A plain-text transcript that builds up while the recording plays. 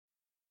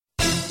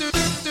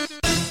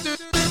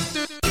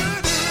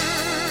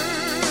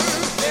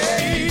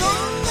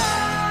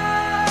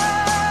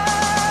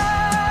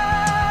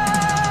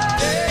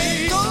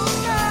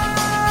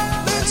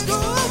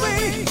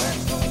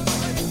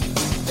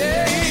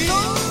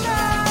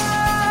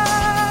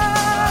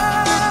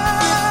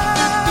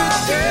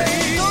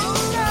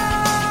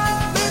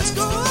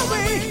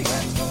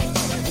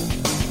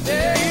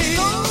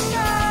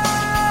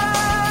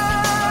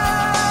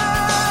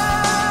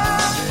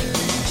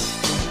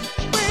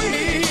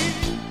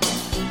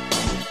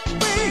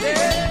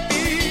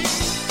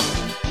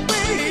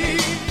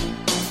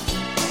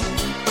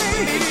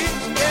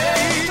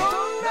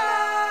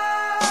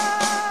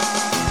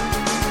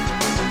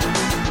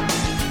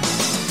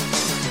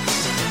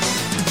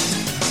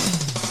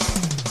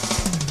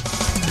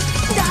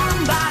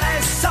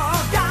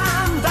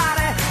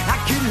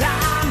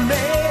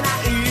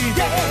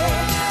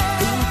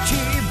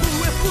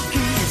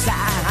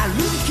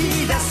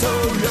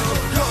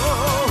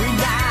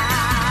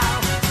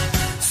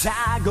さ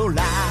ご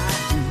ら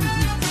ず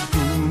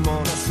雲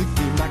の隙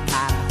間か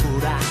らほ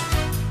ら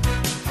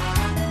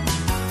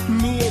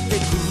見えて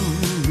く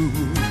る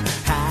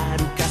遥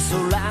か空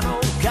の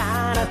彼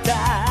方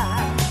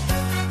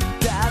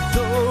た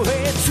と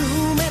え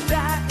冷た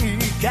い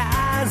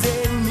風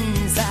に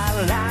さ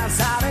らさ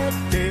れ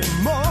て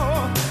も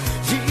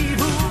自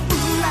分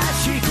ら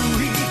しく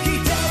生き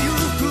てゆ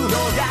くの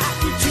が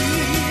一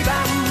番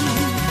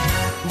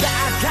だ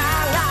か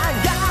ら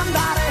頑張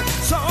れ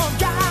そう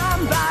頑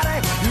張れ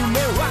夢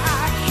は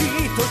一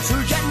つ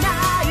じゃな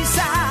いさ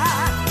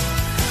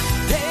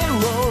手を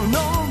伸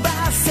ば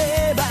せ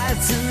ば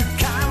掴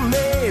め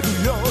る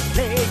よ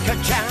Take a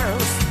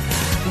chance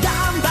頑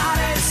張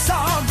れそう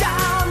頑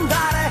張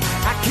れ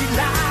諦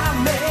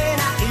め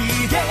な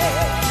いで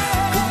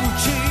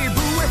口笛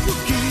吹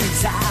き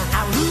さ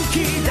歩き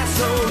出そ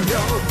うよ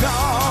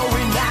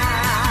Going now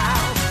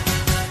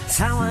爽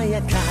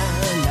やかな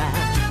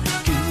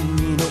君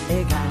の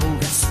笑顔が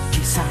好き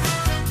さ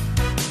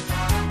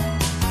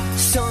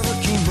その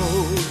気持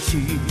ち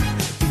い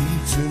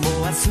つ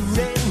も忘れ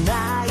な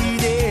い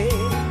で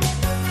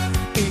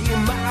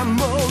今も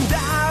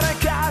誰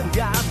かが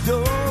ど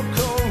こ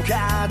か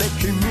で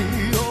君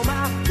を待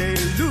ってる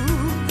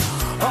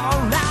同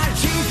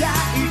じ大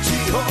地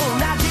同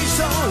じ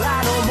空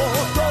の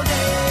下で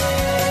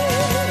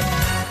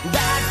だ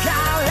か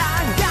ら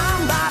頑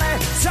張れ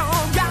そう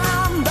頑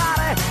張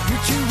れ道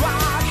は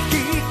一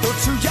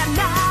つじゃな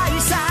い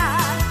さ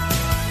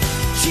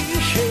地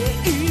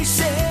平線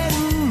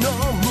の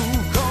向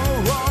こ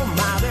うま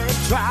で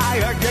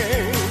Try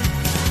again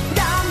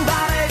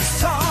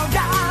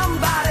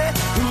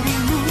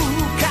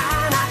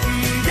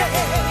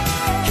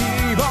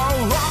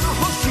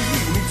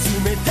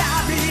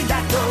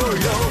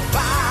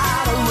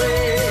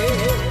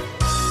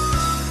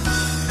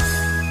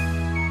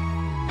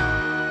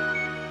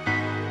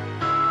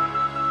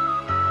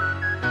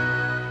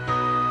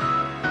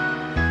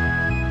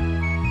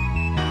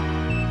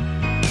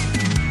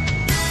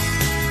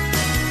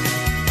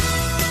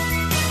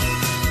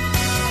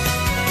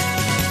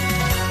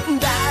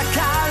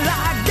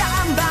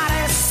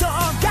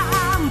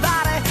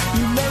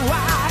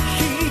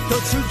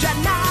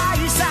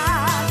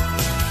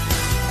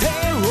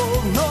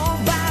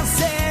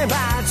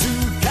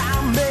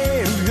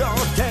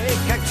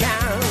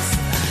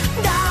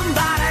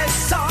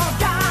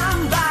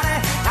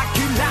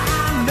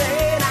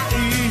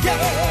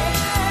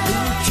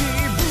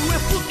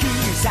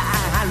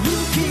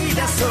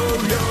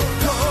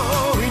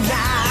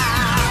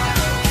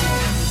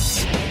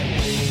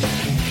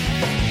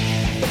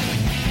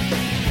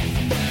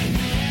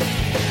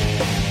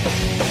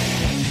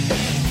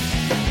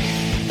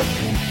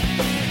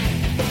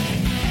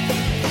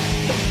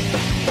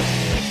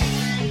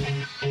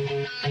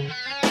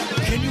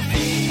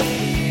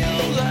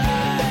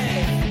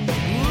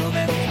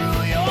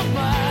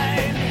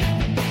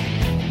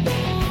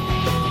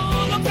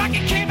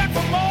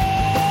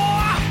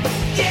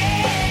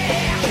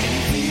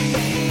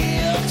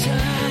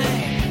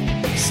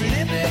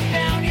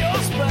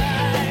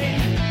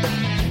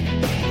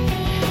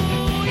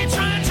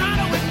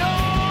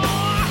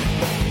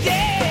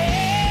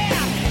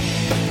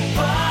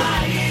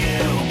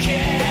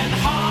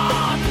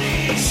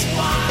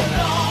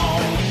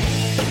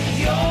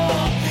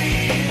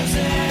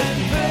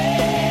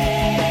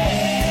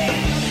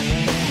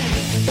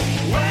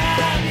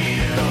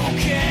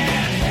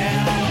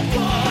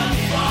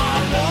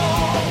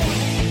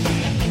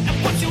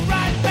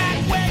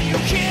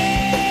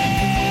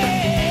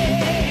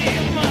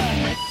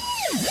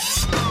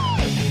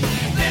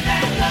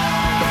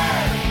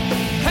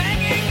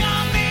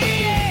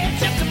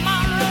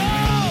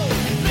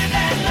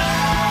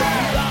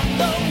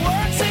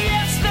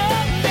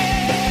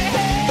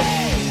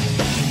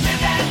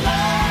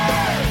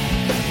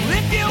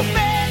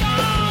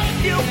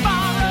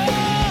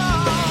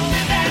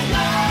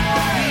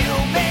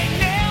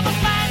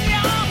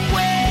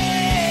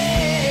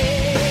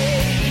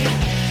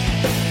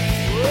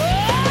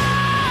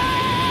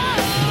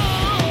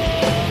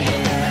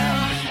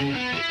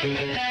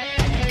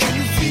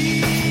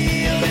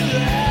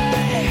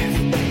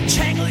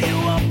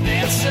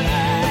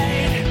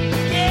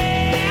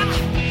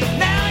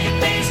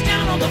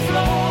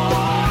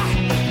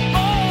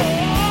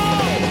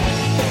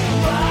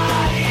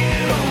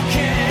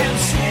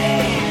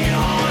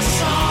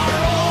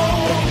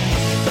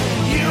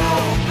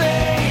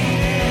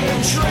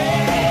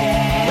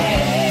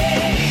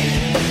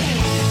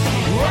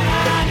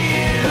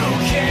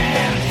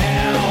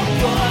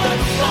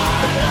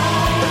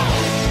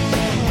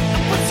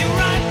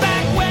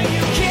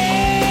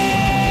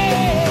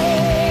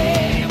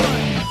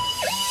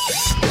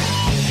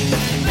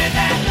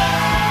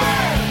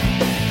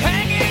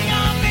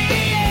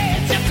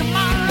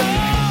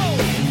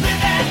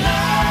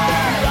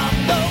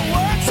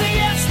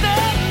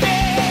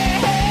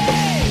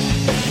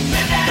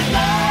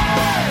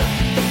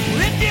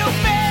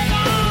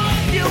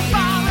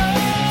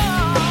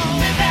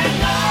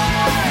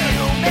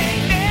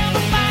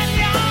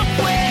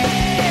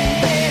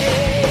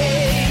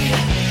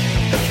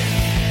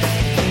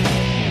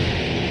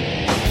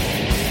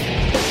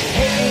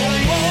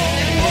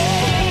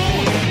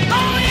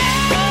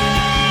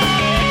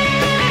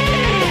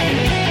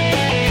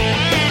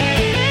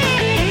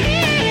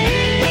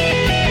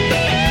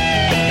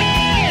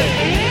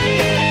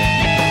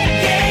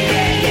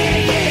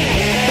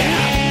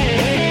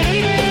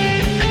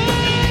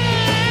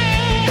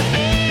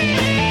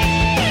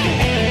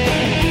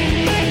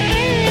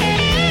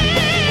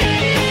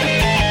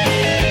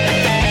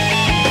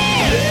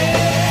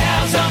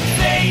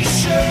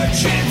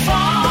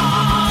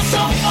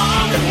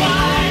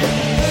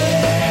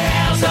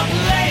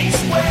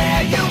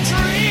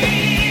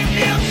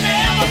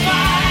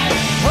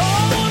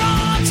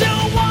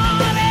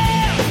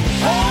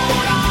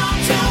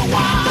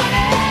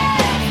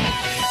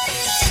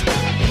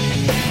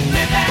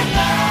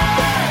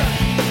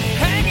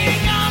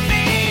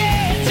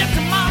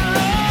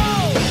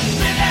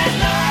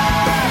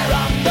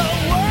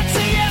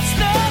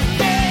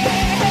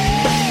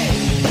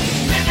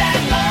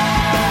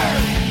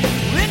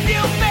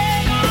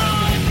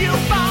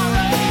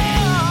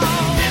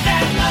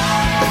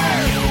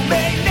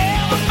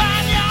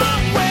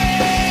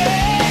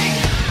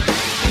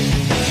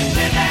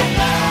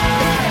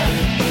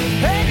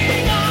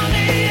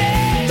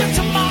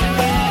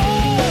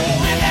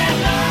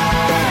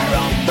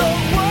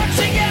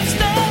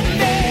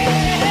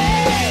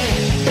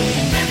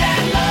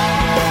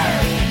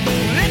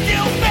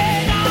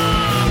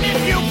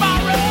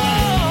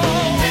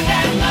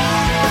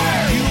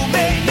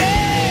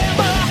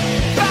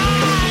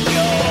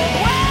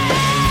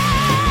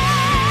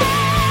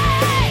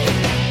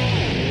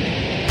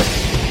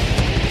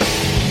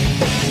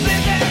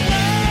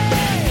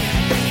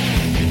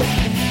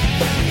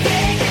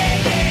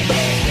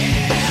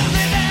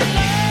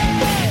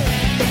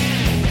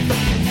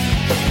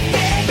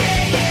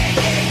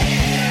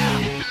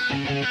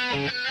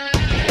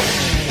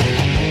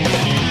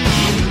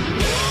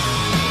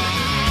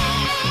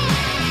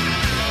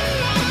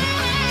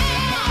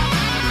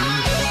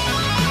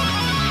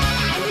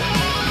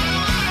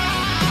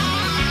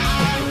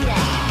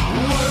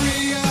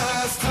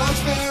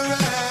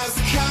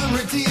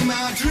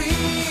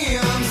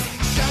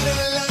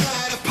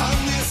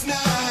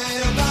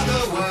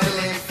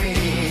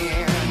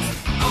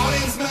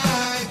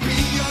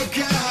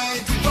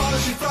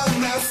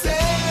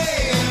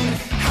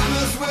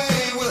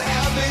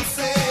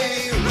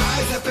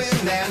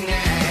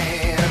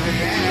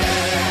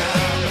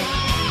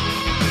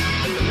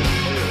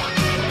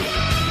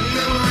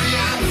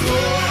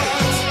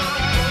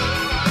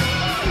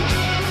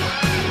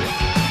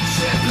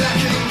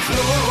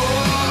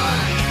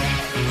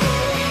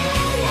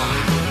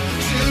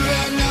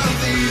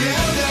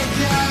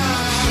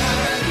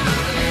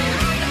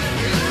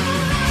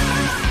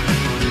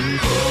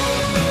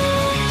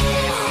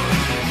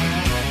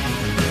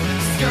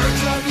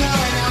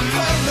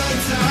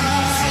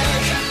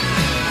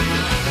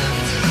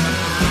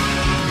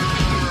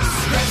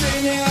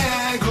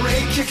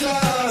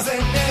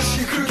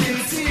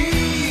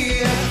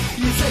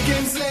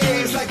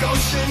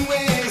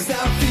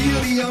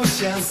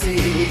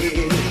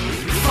see.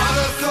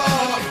 Father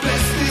thought,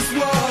 bless this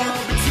war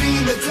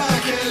between the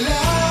dark and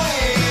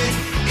light.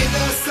 In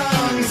their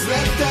songs,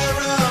 let their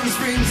arms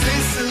bring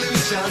this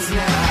solutions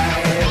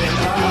night.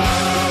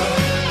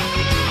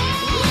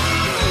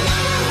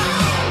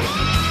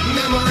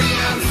 Memory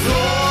and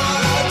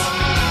thought,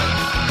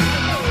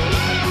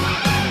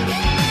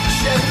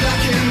 shed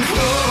black and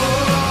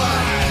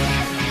blood.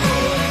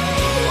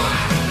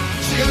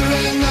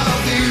 Children of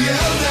the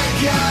elder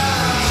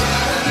God,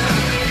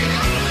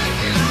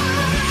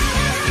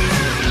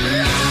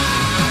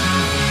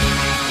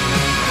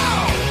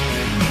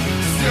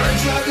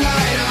 spiritual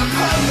light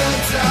upon the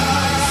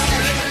dark.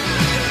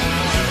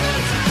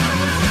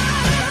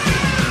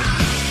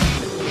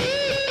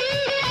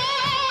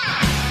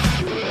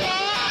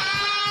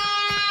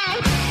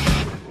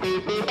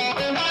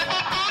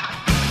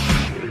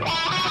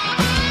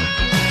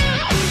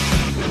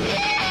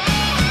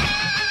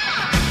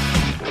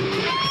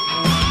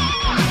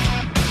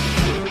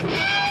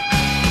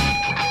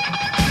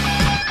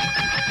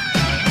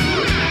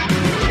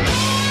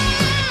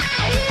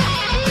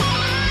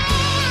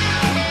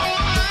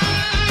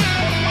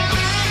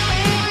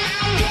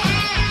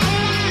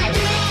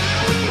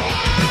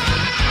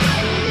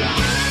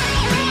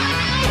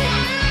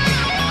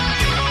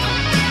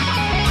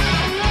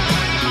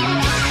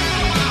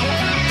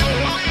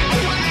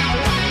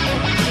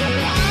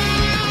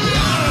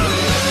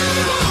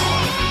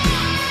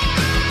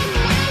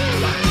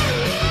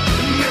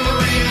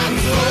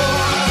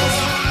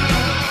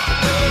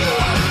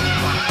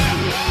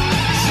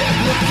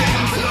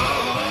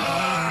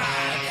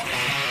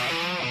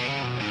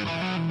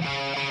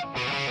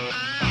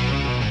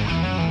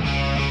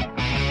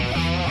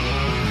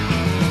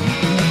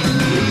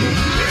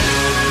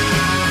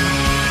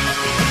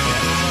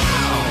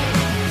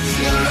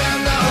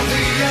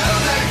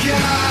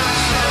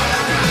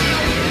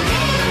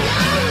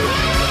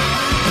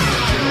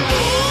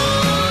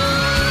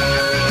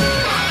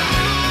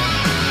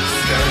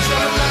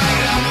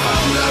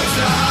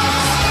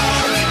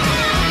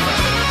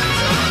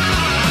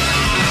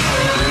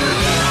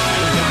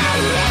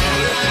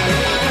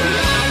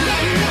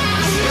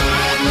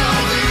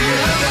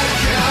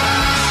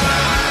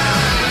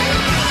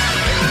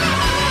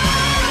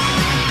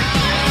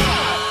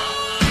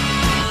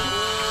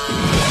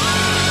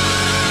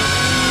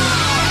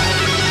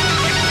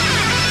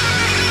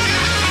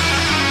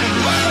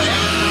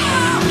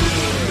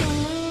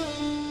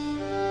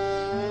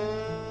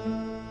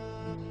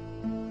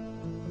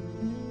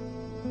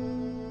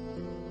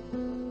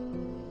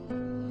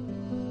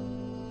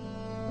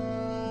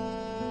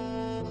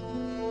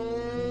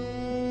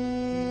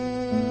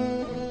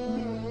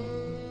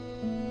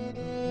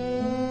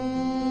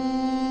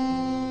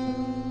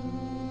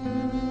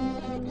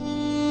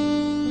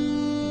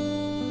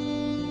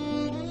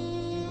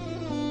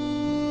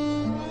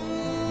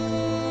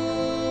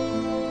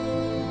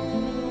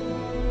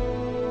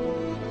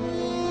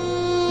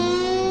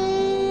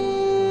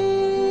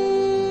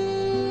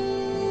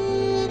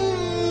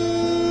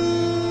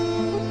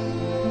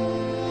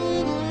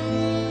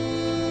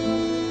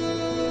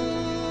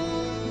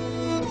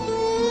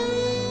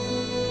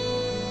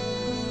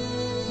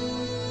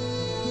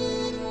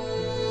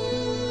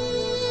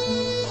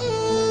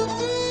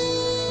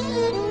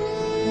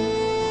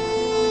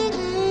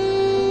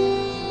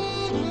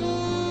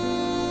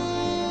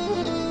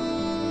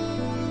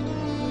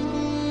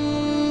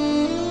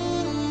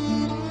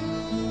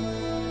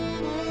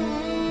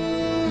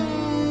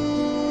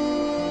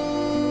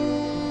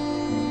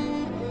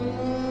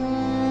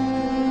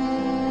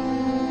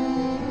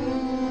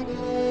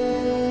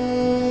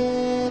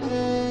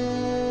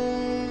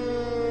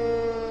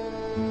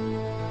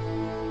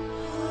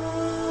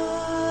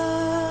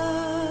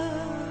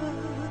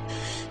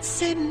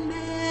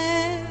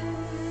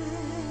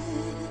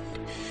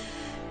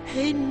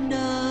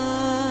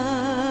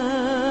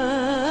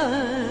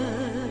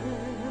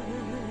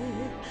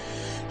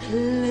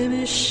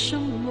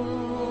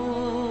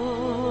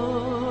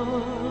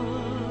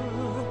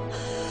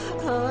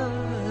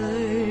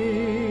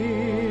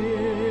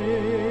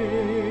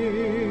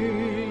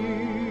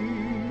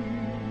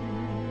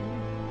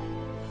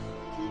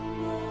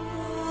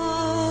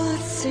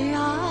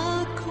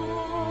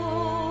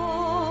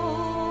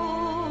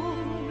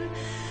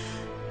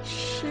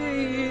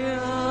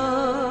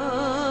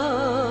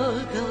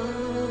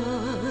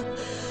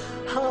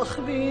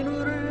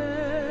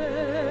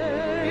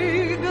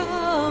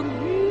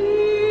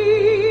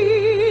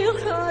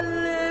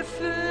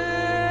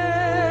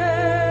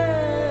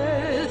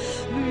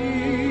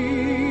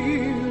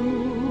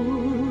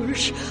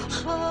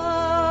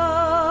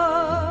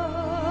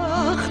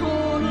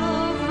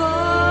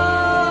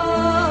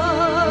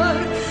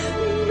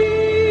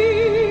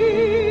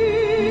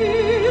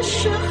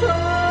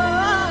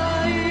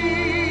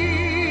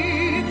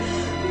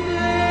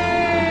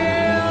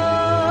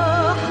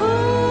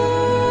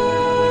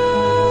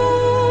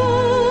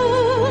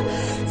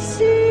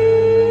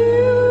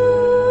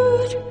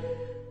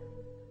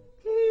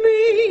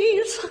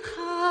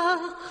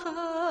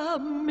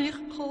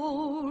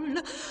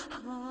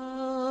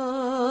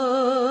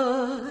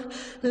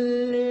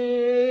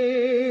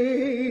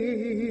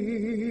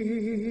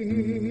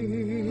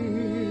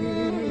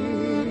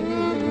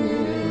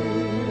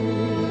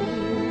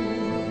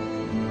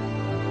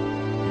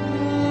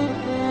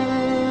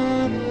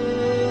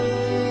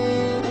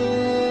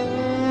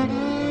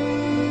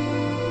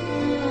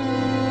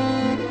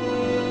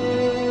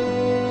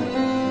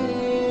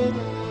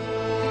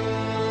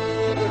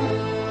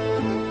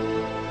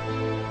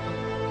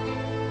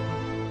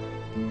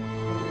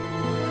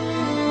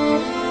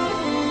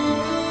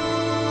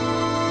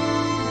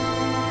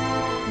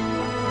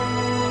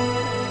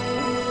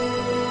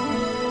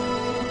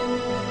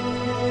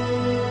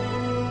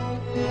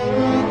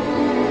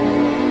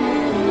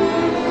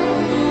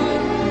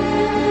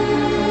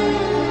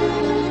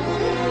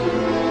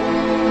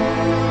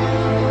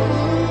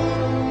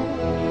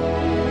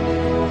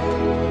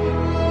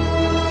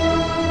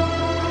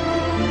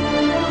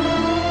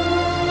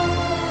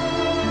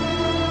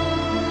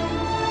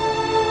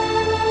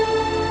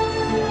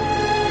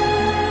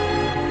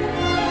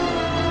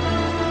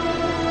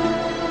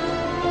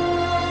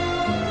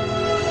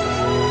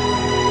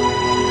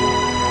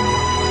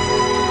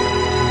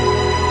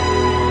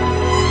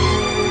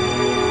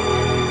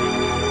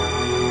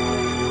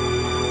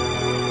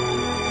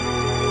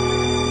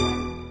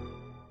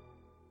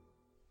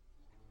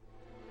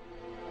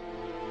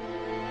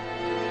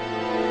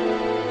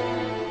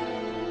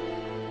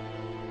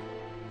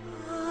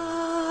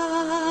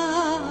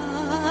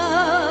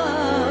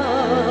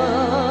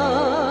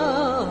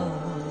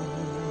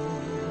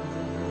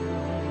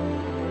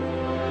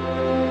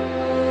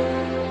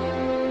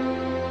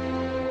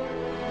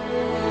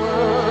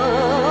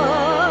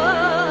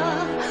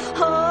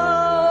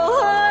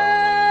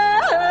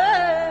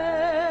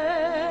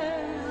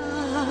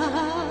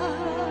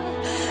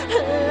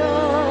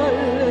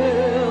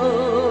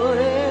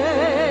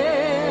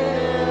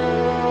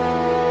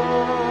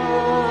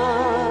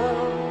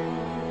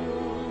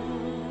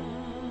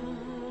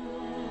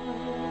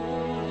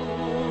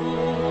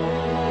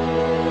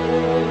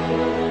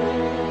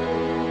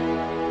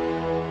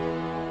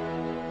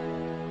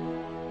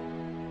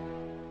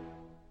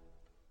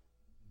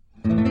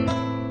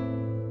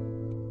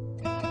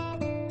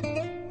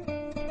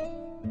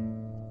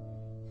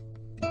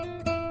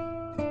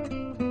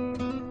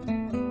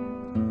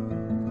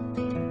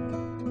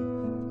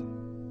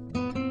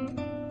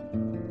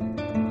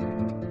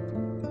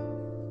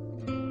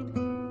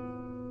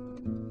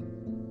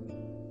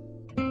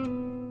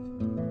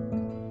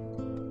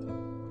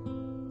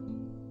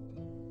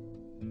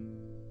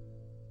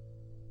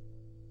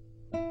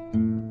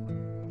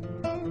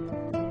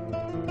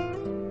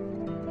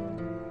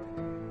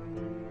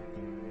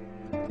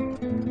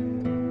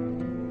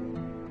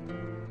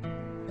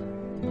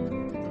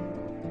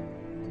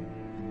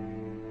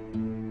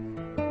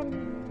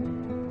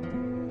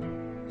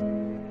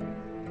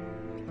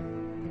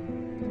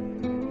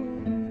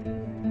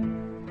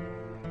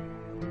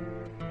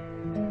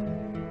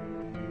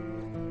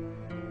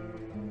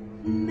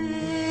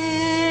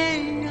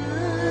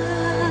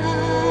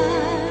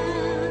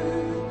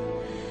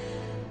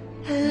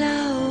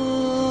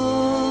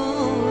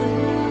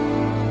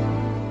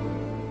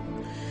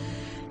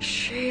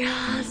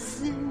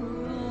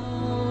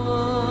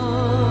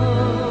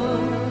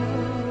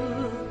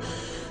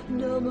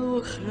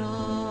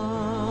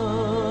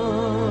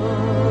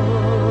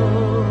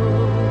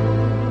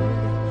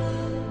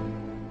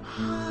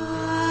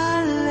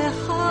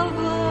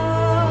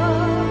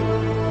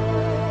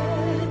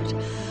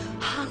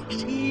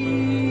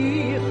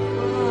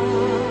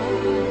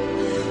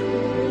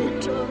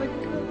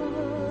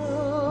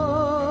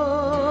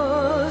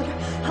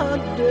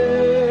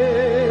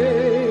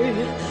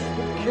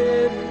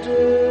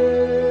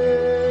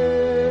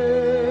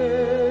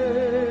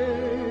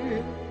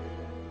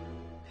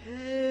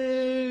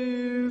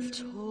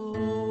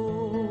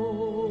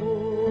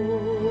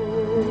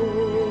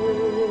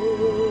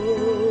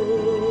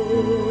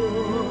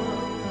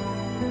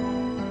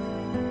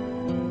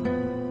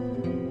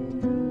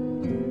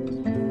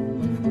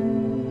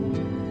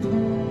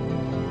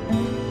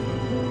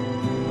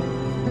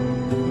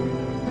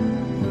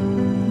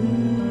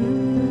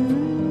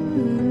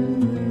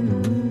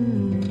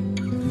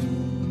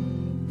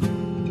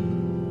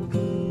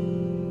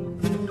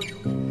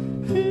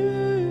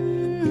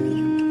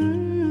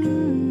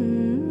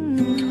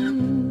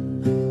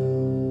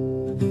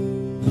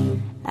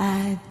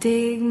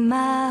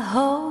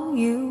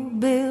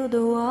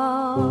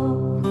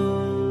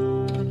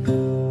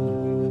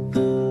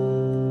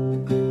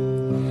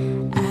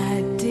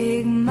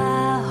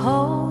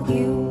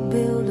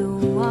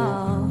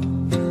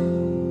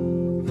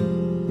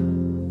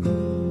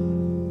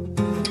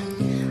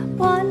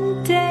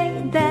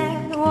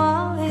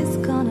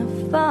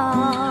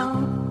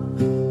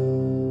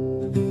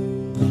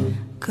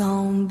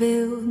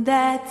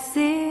 that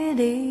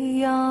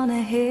city on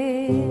a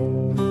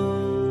hill.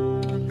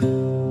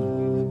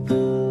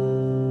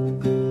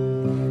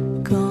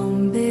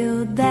 Gonna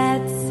build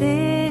that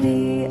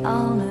city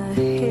on a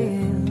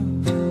hill.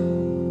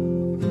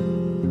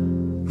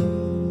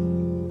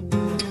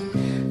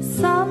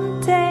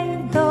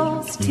 Someday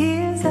those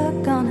tears are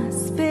gonna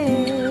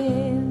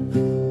spill.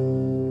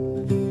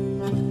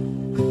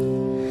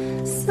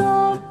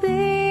 So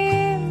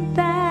build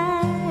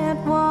that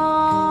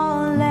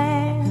wall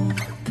and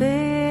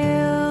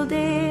build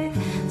it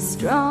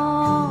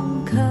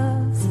strong,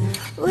 'cause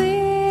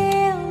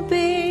we'll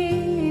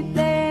be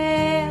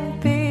there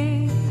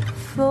before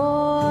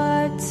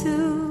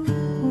too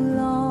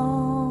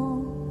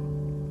long.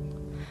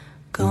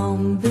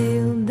 Gonna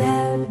build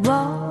that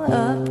wall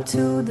up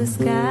to the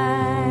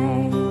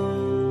sky.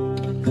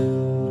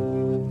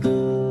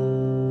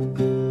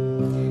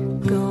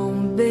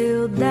 Gonna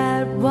build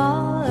that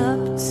wall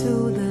up to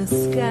the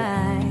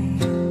sky.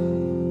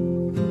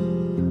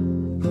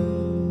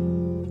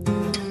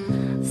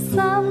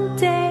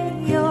 Someday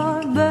your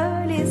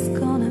bird is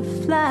gonna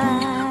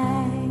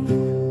fly.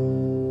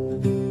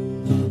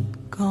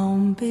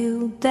 Gonna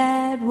build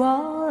that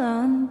wall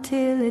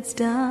until it's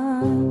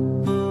done.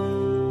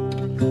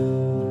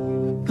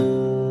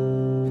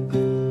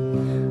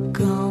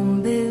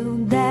 Gonna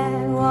build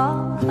that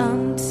wall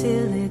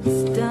until it's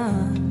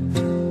done.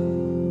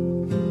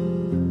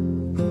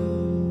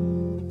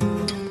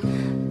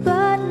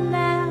 But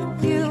now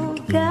you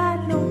got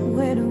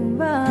nowhere to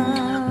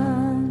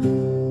run.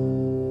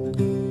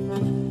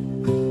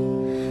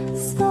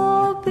 So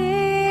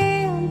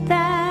build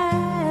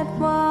that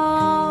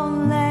wall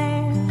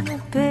and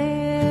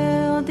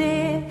build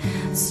it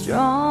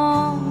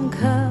strong,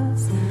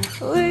 'cause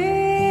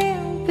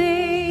we'll be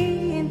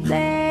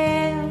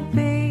there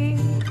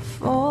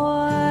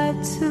before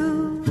too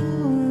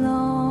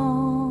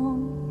long.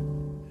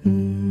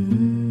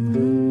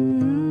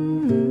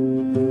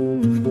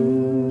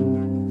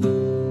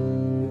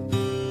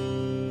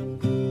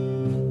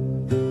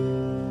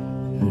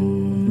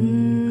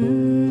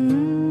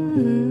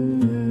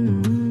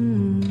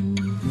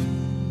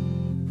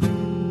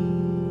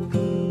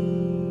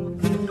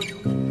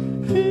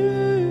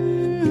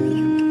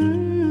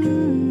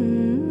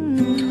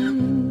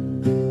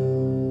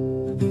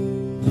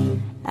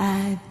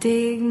 I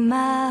dig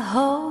my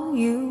hole,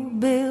 you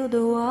build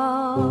a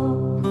wall.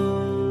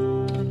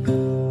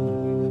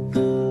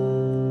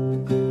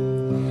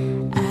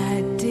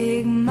 I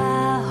dig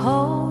my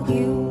hole,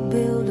 you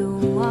build a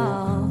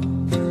wall.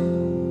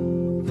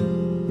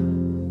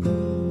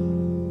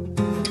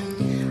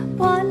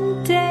 One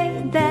day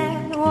that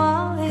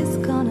wall is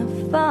gonna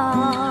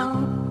fall.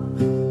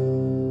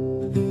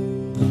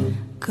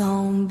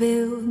 Gonna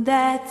build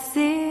that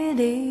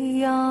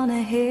city on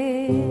a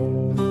hill.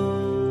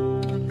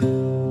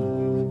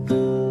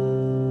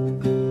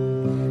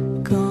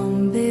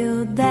 Gonna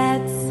build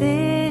that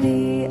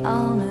city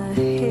on a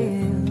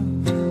hill.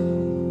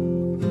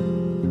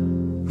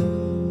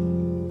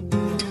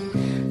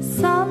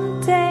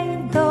 Someday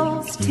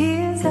those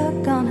tears are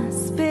gonna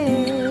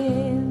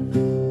spill.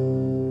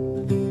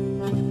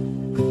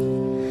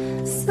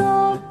 So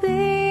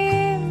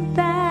build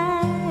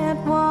that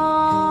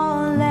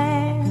wall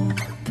and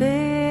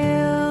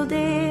build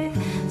it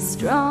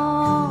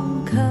strong,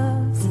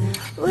 'cause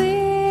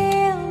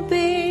we'll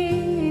be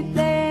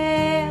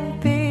there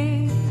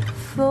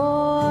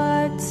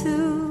before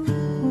too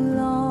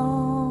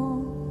long.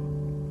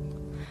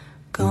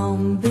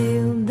 Gonna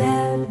build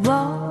that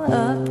wall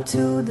up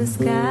to the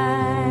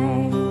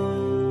sky.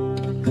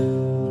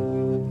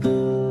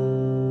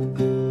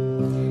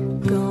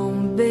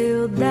 Gonna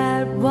build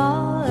that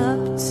wall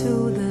up to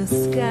the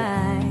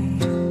sky.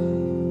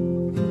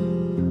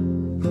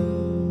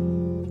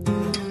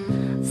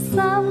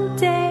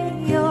 Someday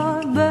your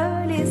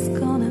bird is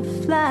gonna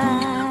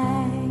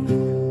fly.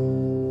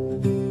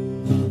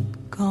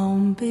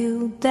 Gonna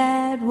build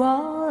that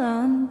wall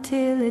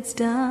until it's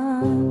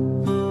done.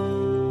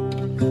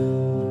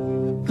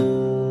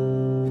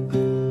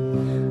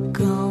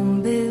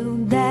 Gonna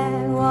build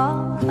that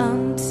wall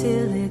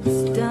until it's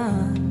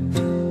done.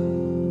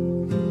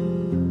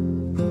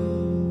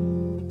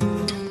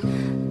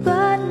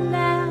 But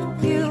now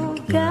you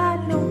got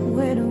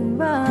nowhere to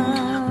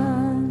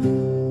run.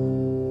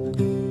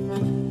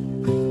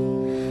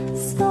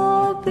 So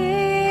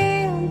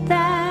build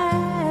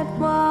that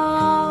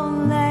wall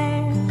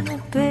and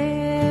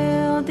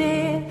build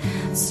it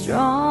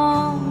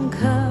strong,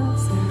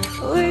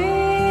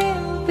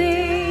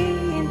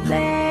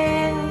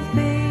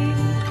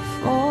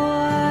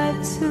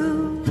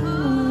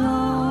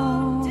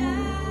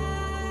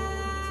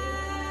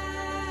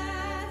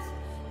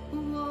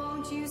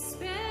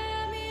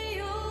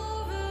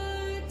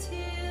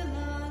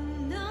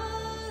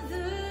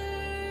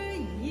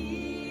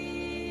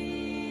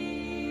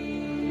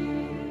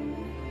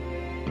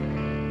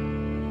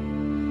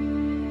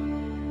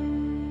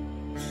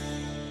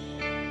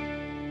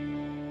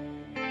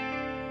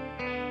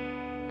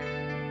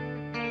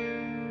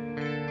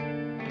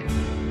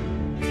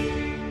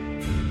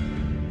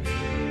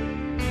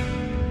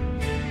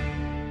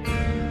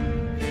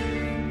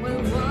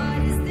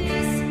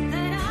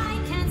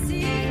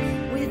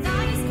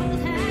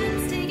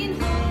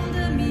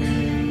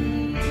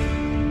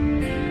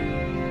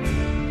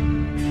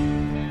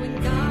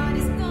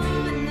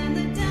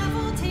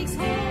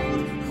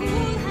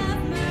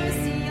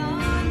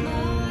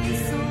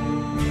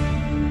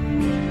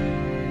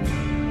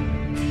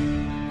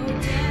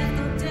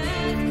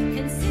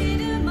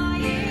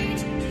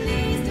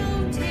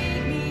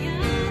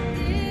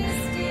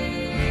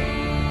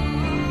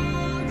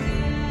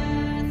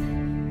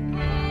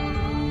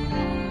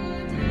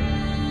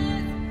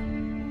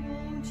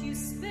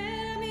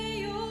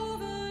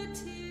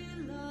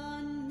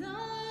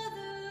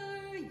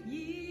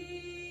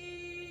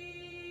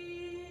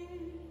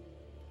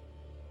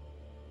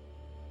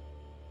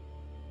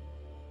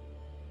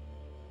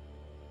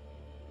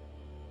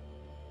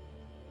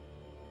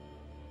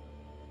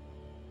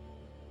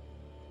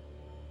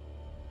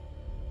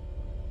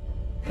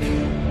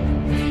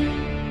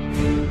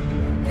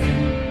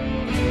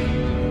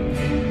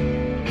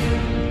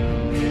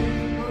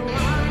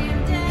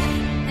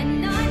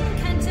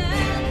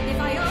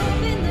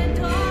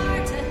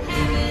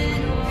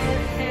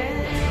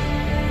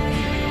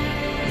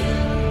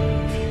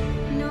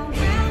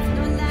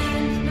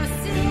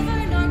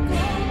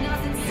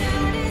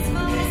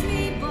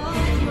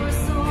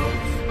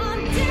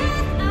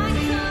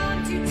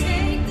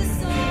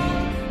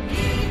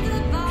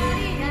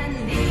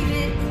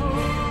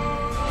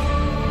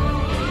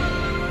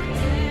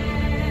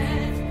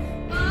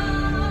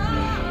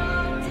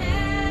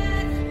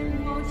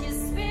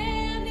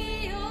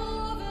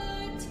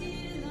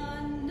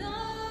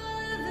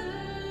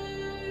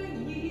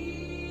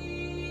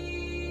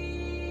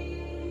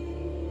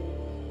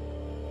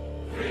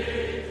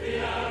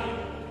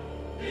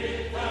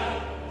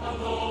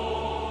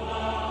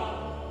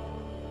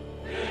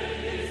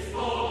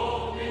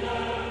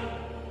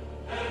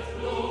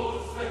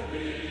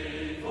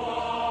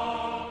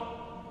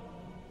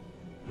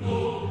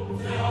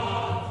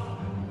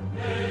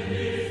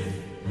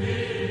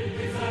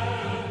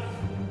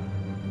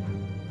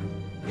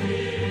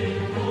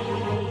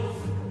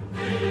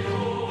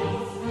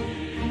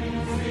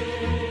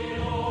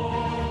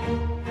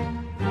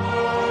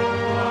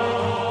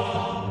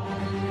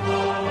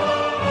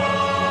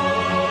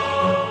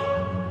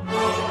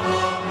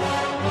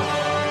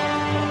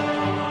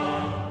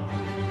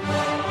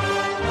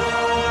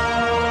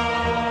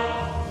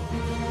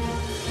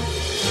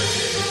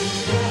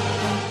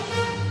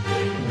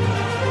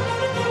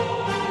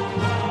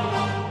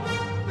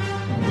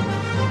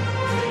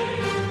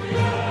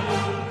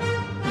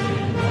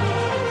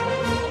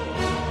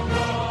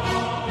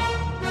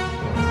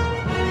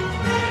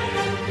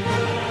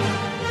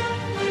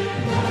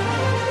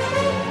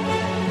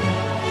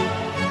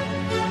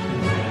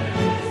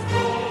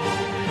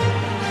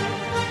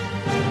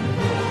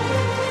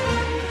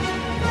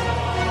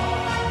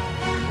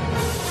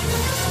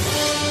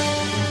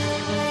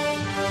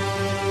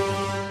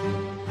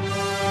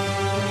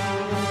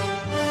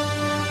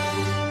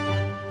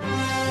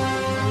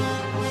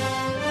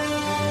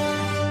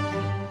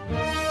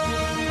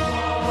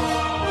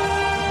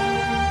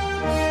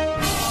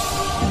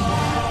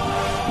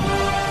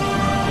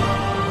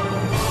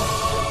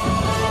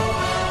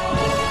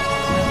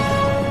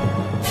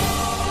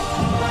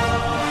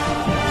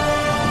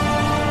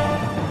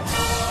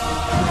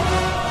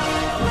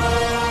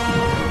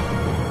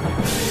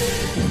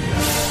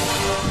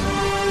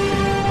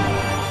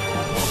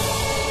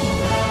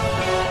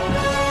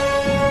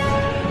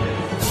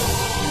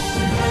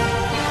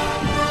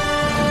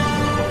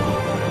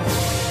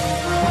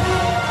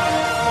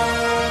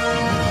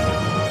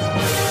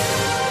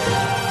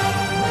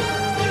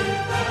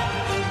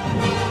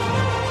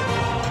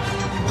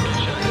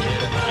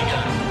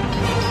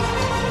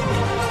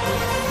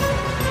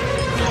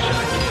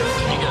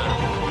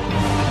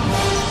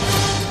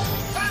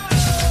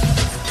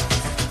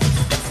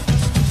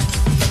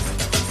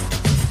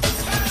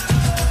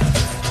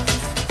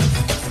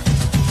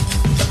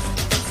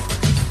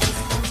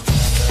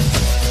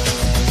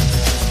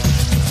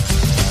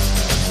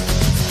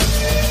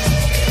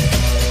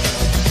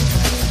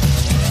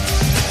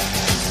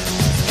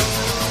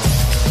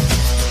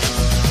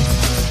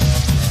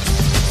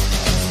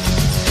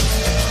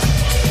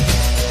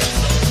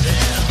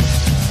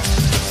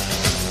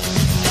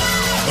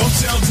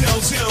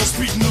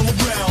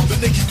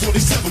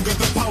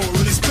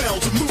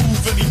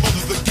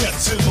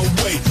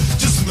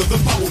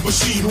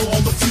 17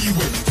 on the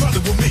freeway.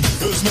 Riding with me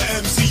is my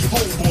MC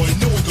homeboy.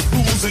 Knowing the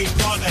rules ain't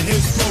part of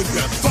his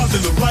program.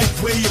 Finding the right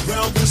way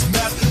around this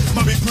map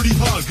might be pretty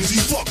hard cause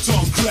he's fucked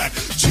on crack.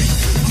 G,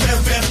 Grand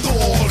Theft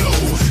Auto.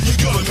 You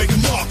gotta make a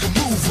mark and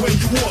move where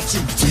you want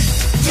to. T,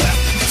 that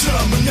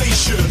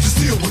determination to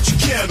steal what you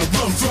can and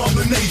run from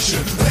the nation.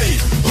 Hey,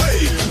 hey,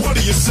 what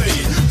do you say?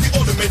 We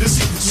automated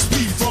secret to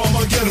speed from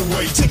our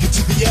getaway. Take it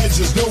to the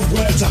edge, there's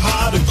nowhere to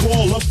hide and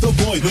call up the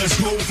boy. Let's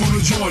go for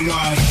the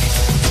joyride.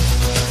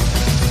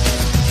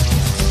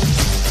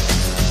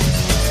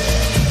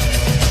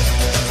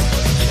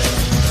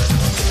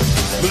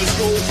 Let's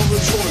go for the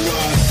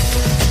joyride.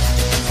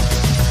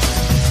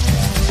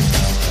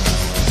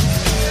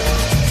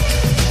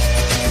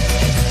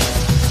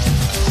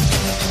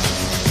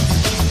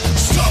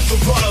 Stop the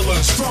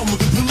violence from the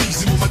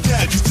police, and what my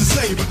dad used to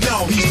say, but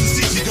now he's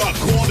deceased. He got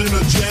caught in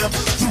a jam,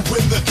 threw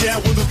in the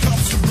can when the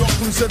cops threw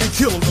up and said he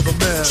killed another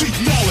man. Cheap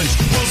knowledge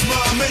was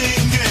my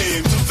main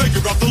game, to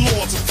figure out the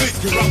law, to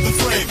figure out the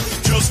frame.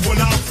 Just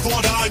when I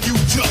thought I knew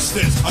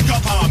justice, I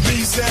got my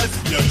me said,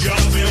 you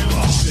just been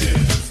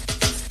busted.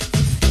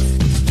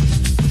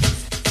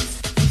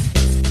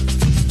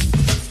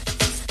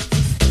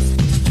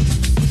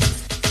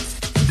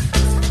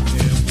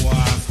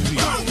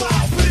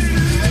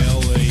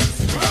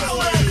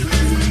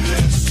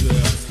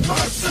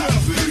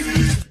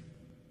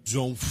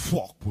 Don't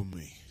fuck with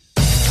me.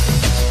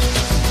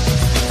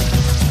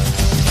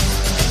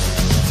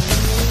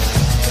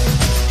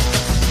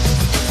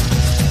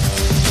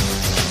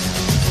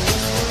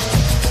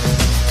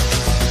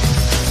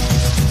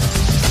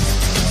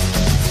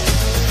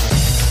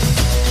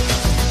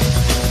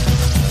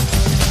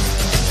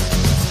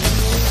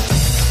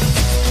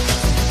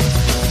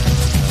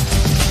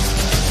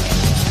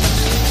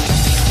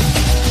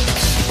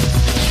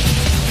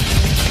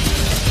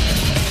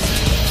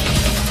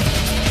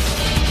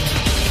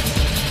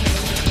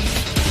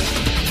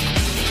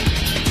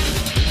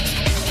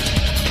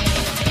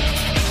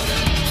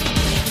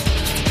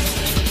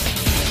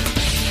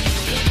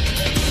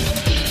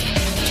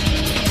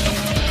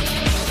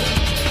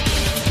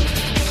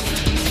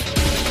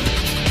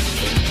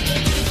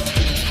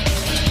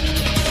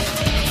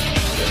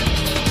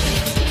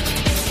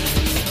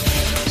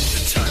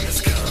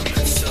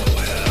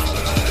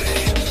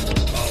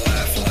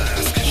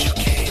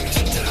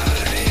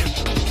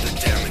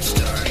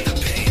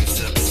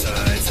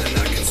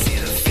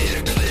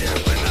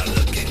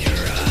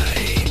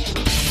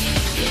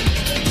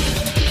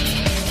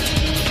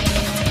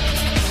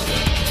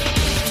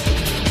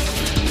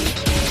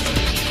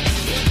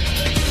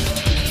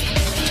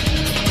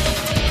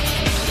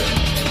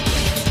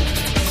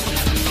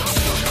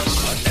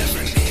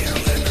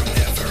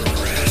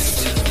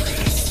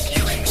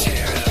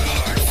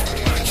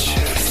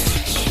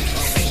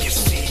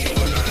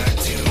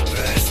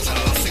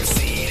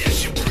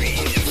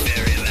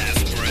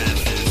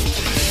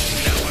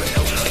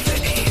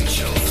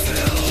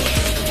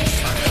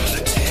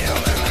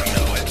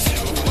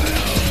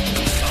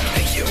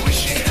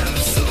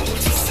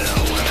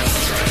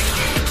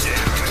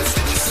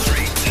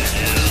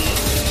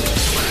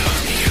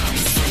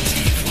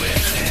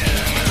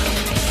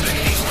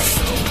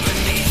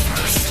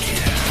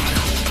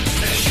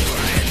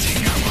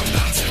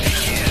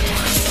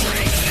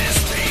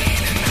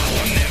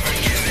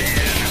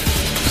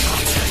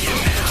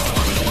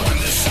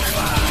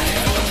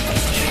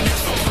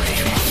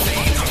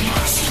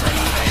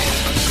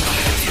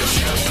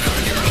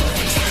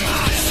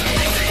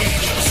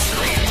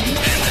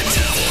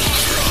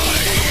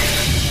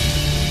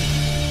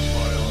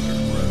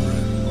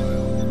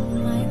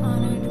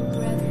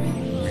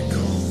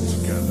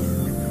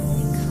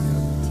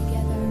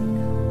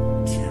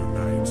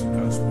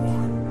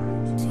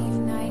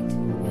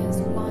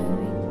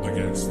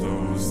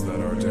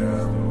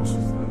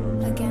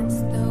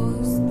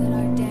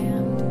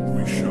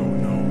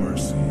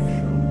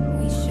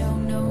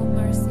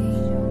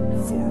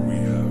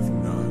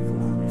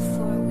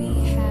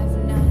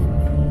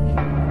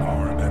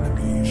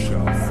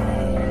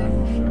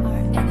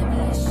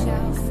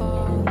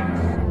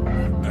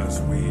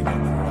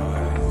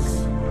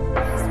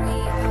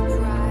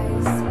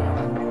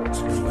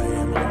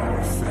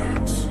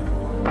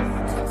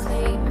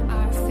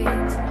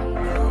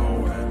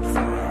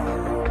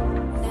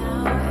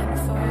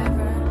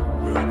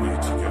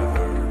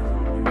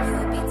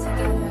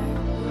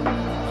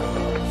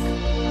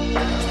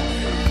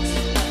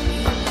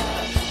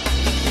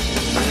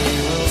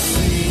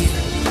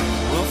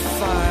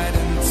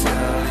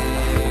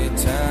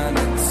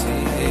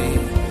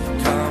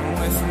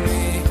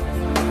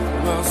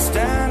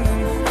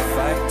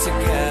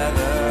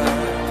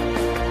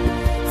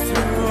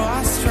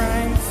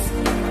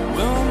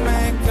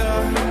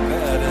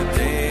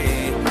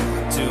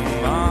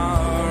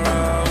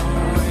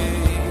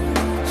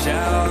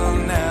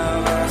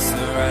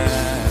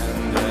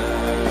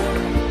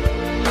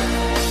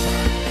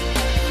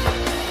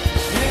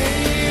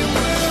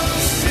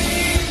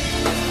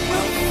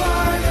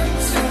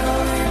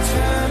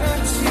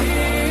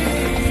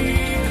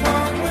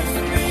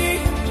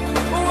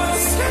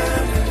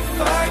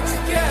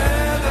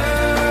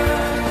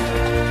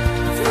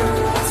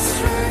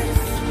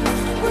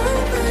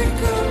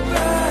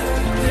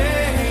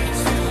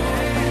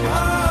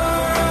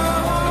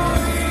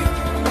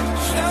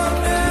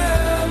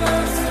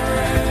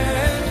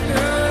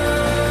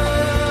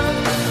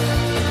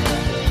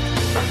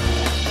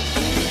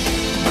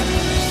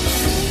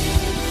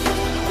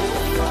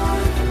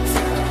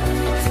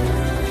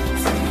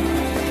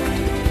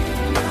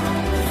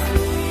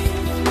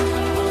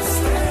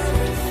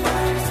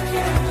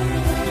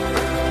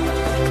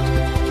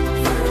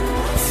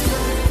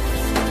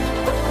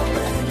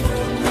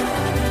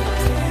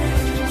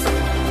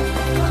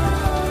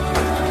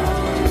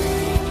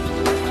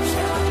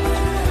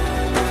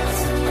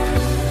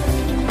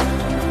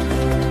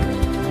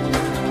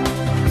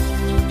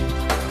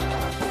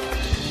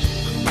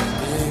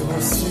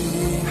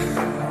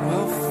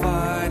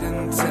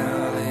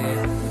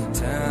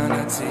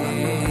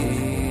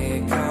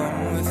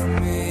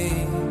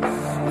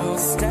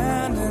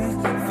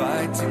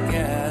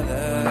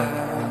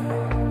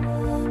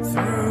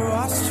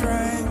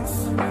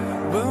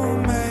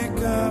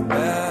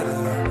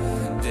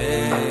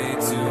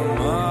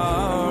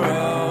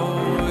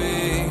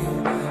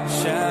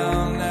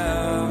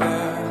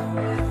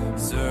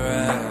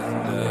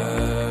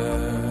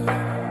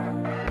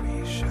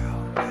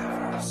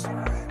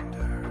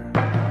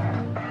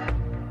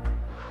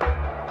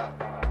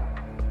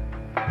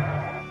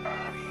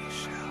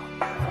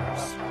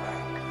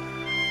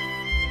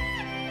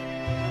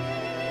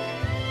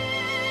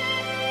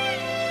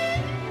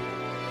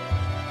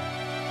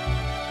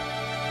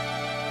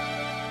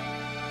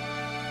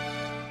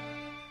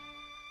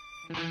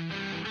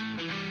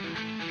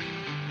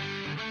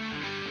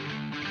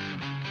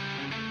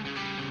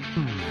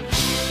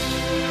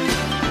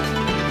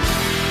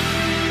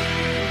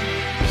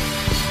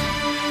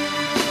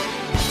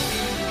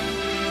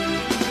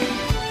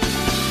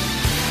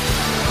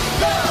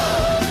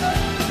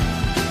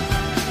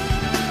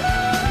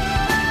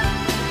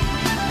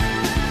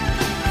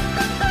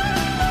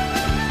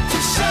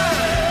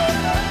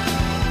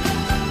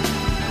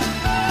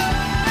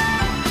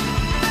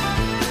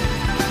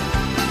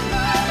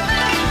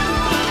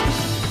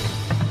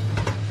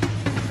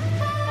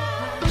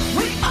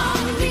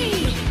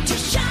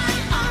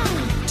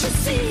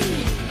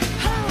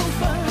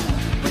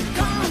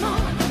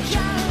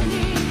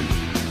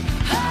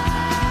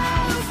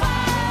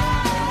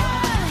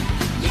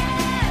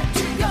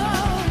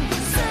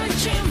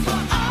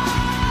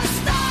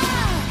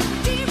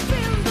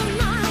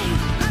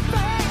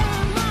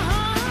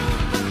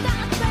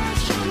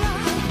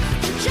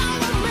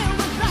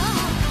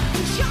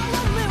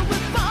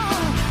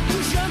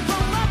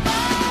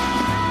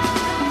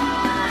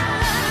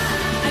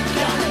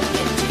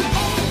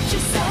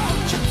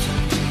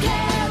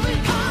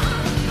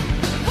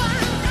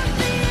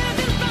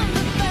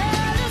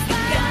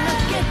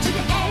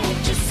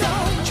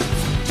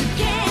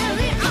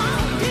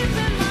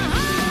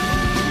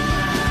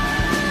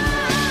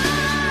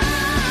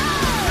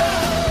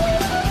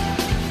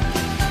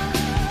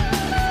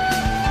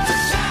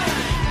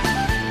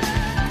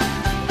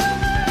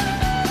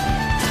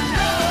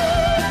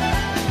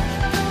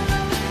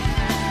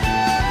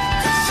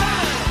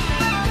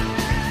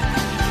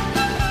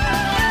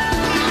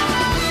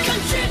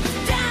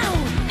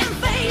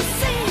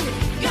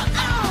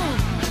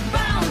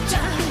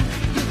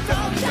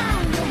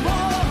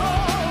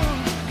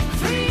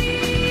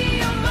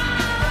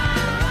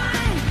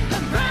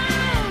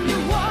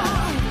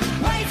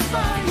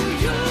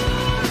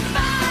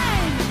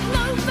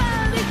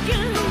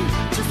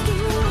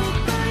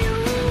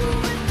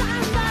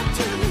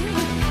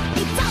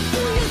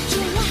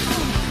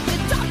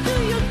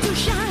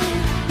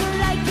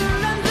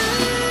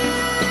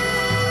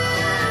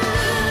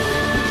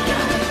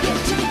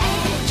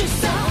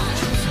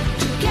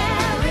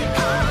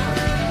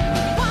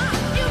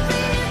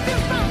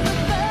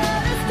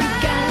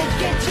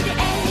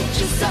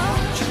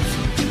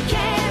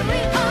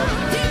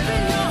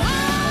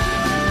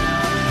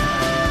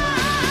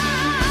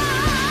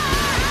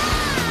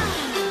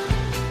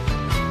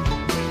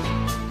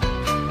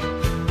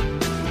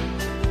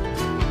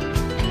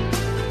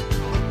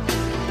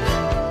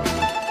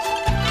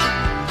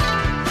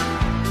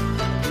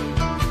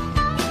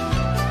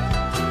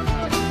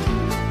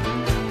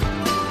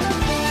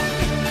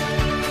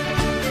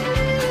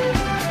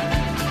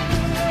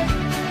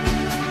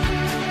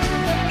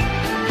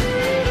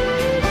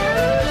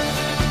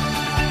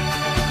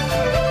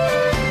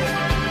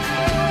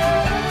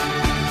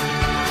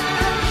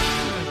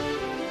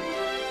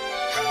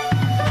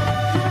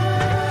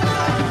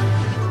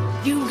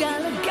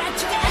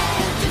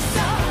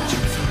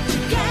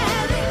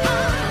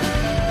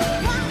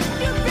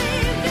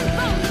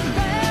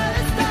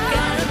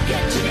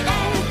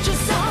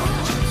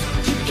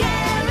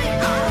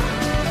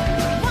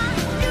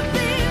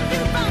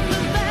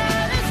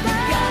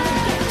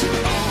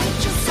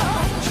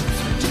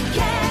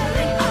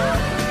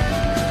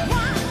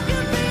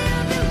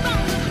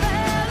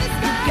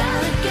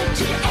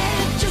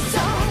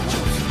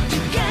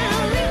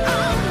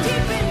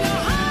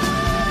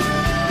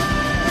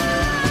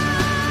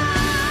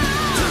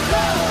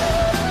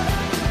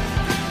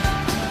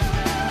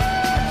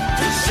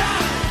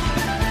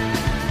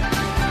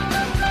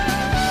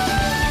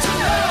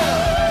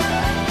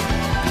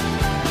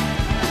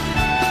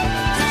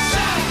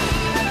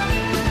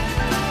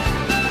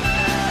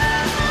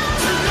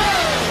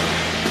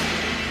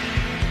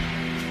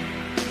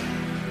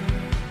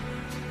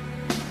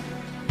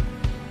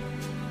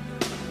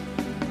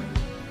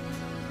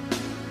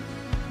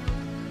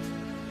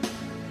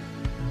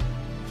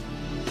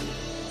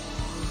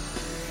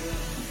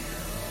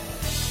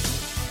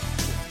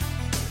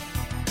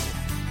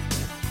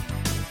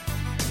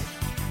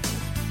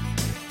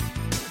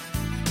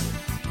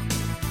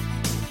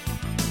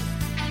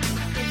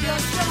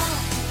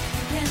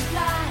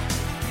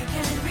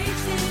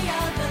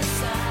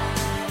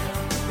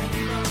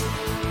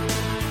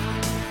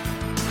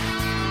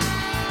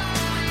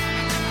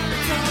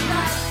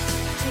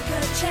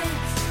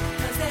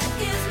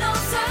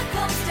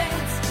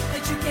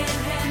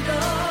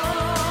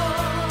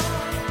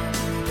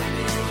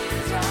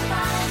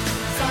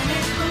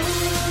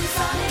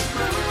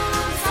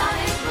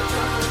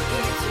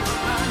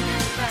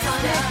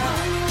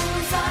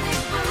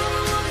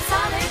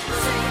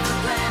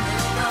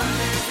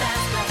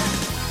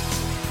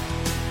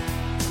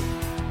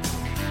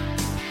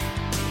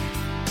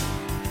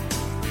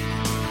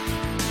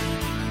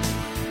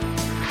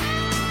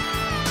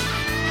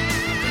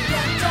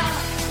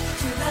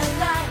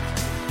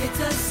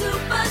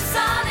 Super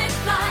song.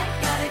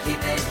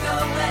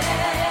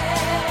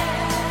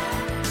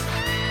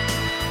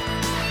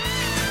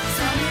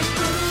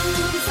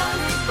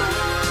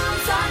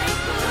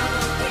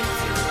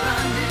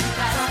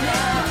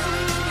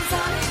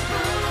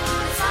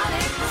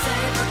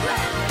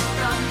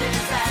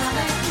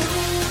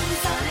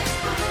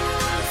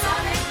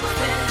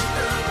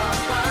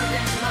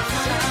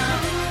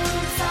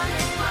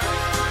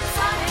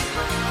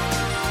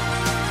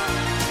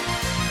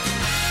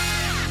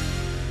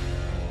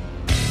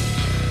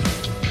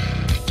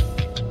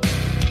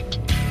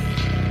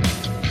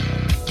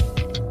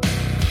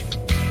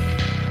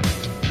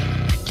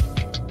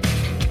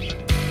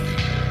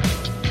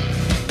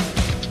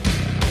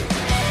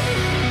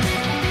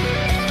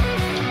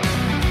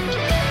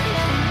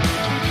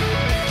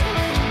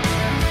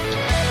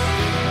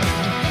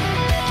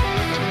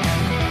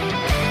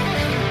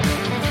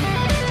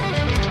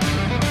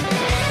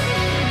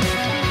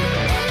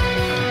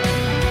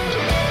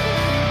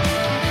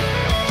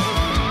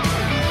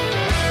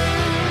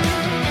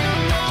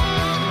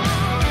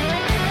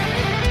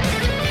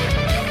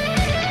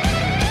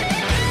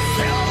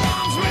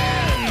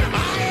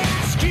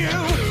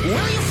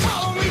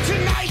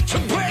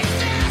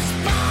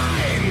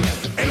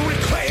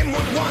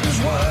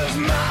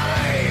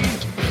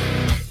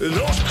 Those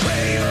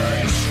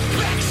cravens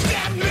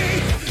backstab me,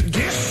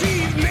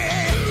 deceive me,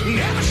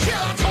 never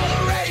shall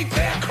tolerate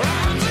their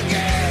crimes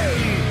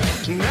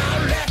again.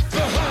 Now let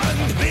the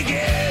hunt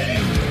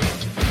begin.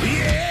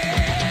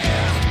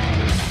 Yeah,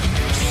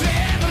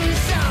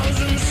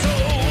 7,000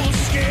 souls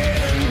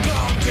scared and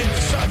daunted,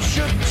 such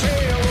a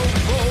tale of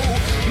woe.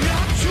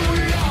 Not too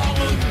long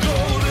ago,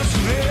 this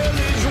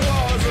village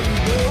was a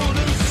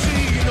golden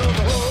scene of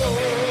hope.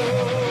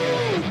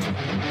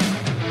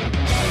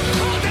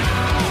 Call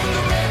down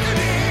the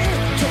reckoning.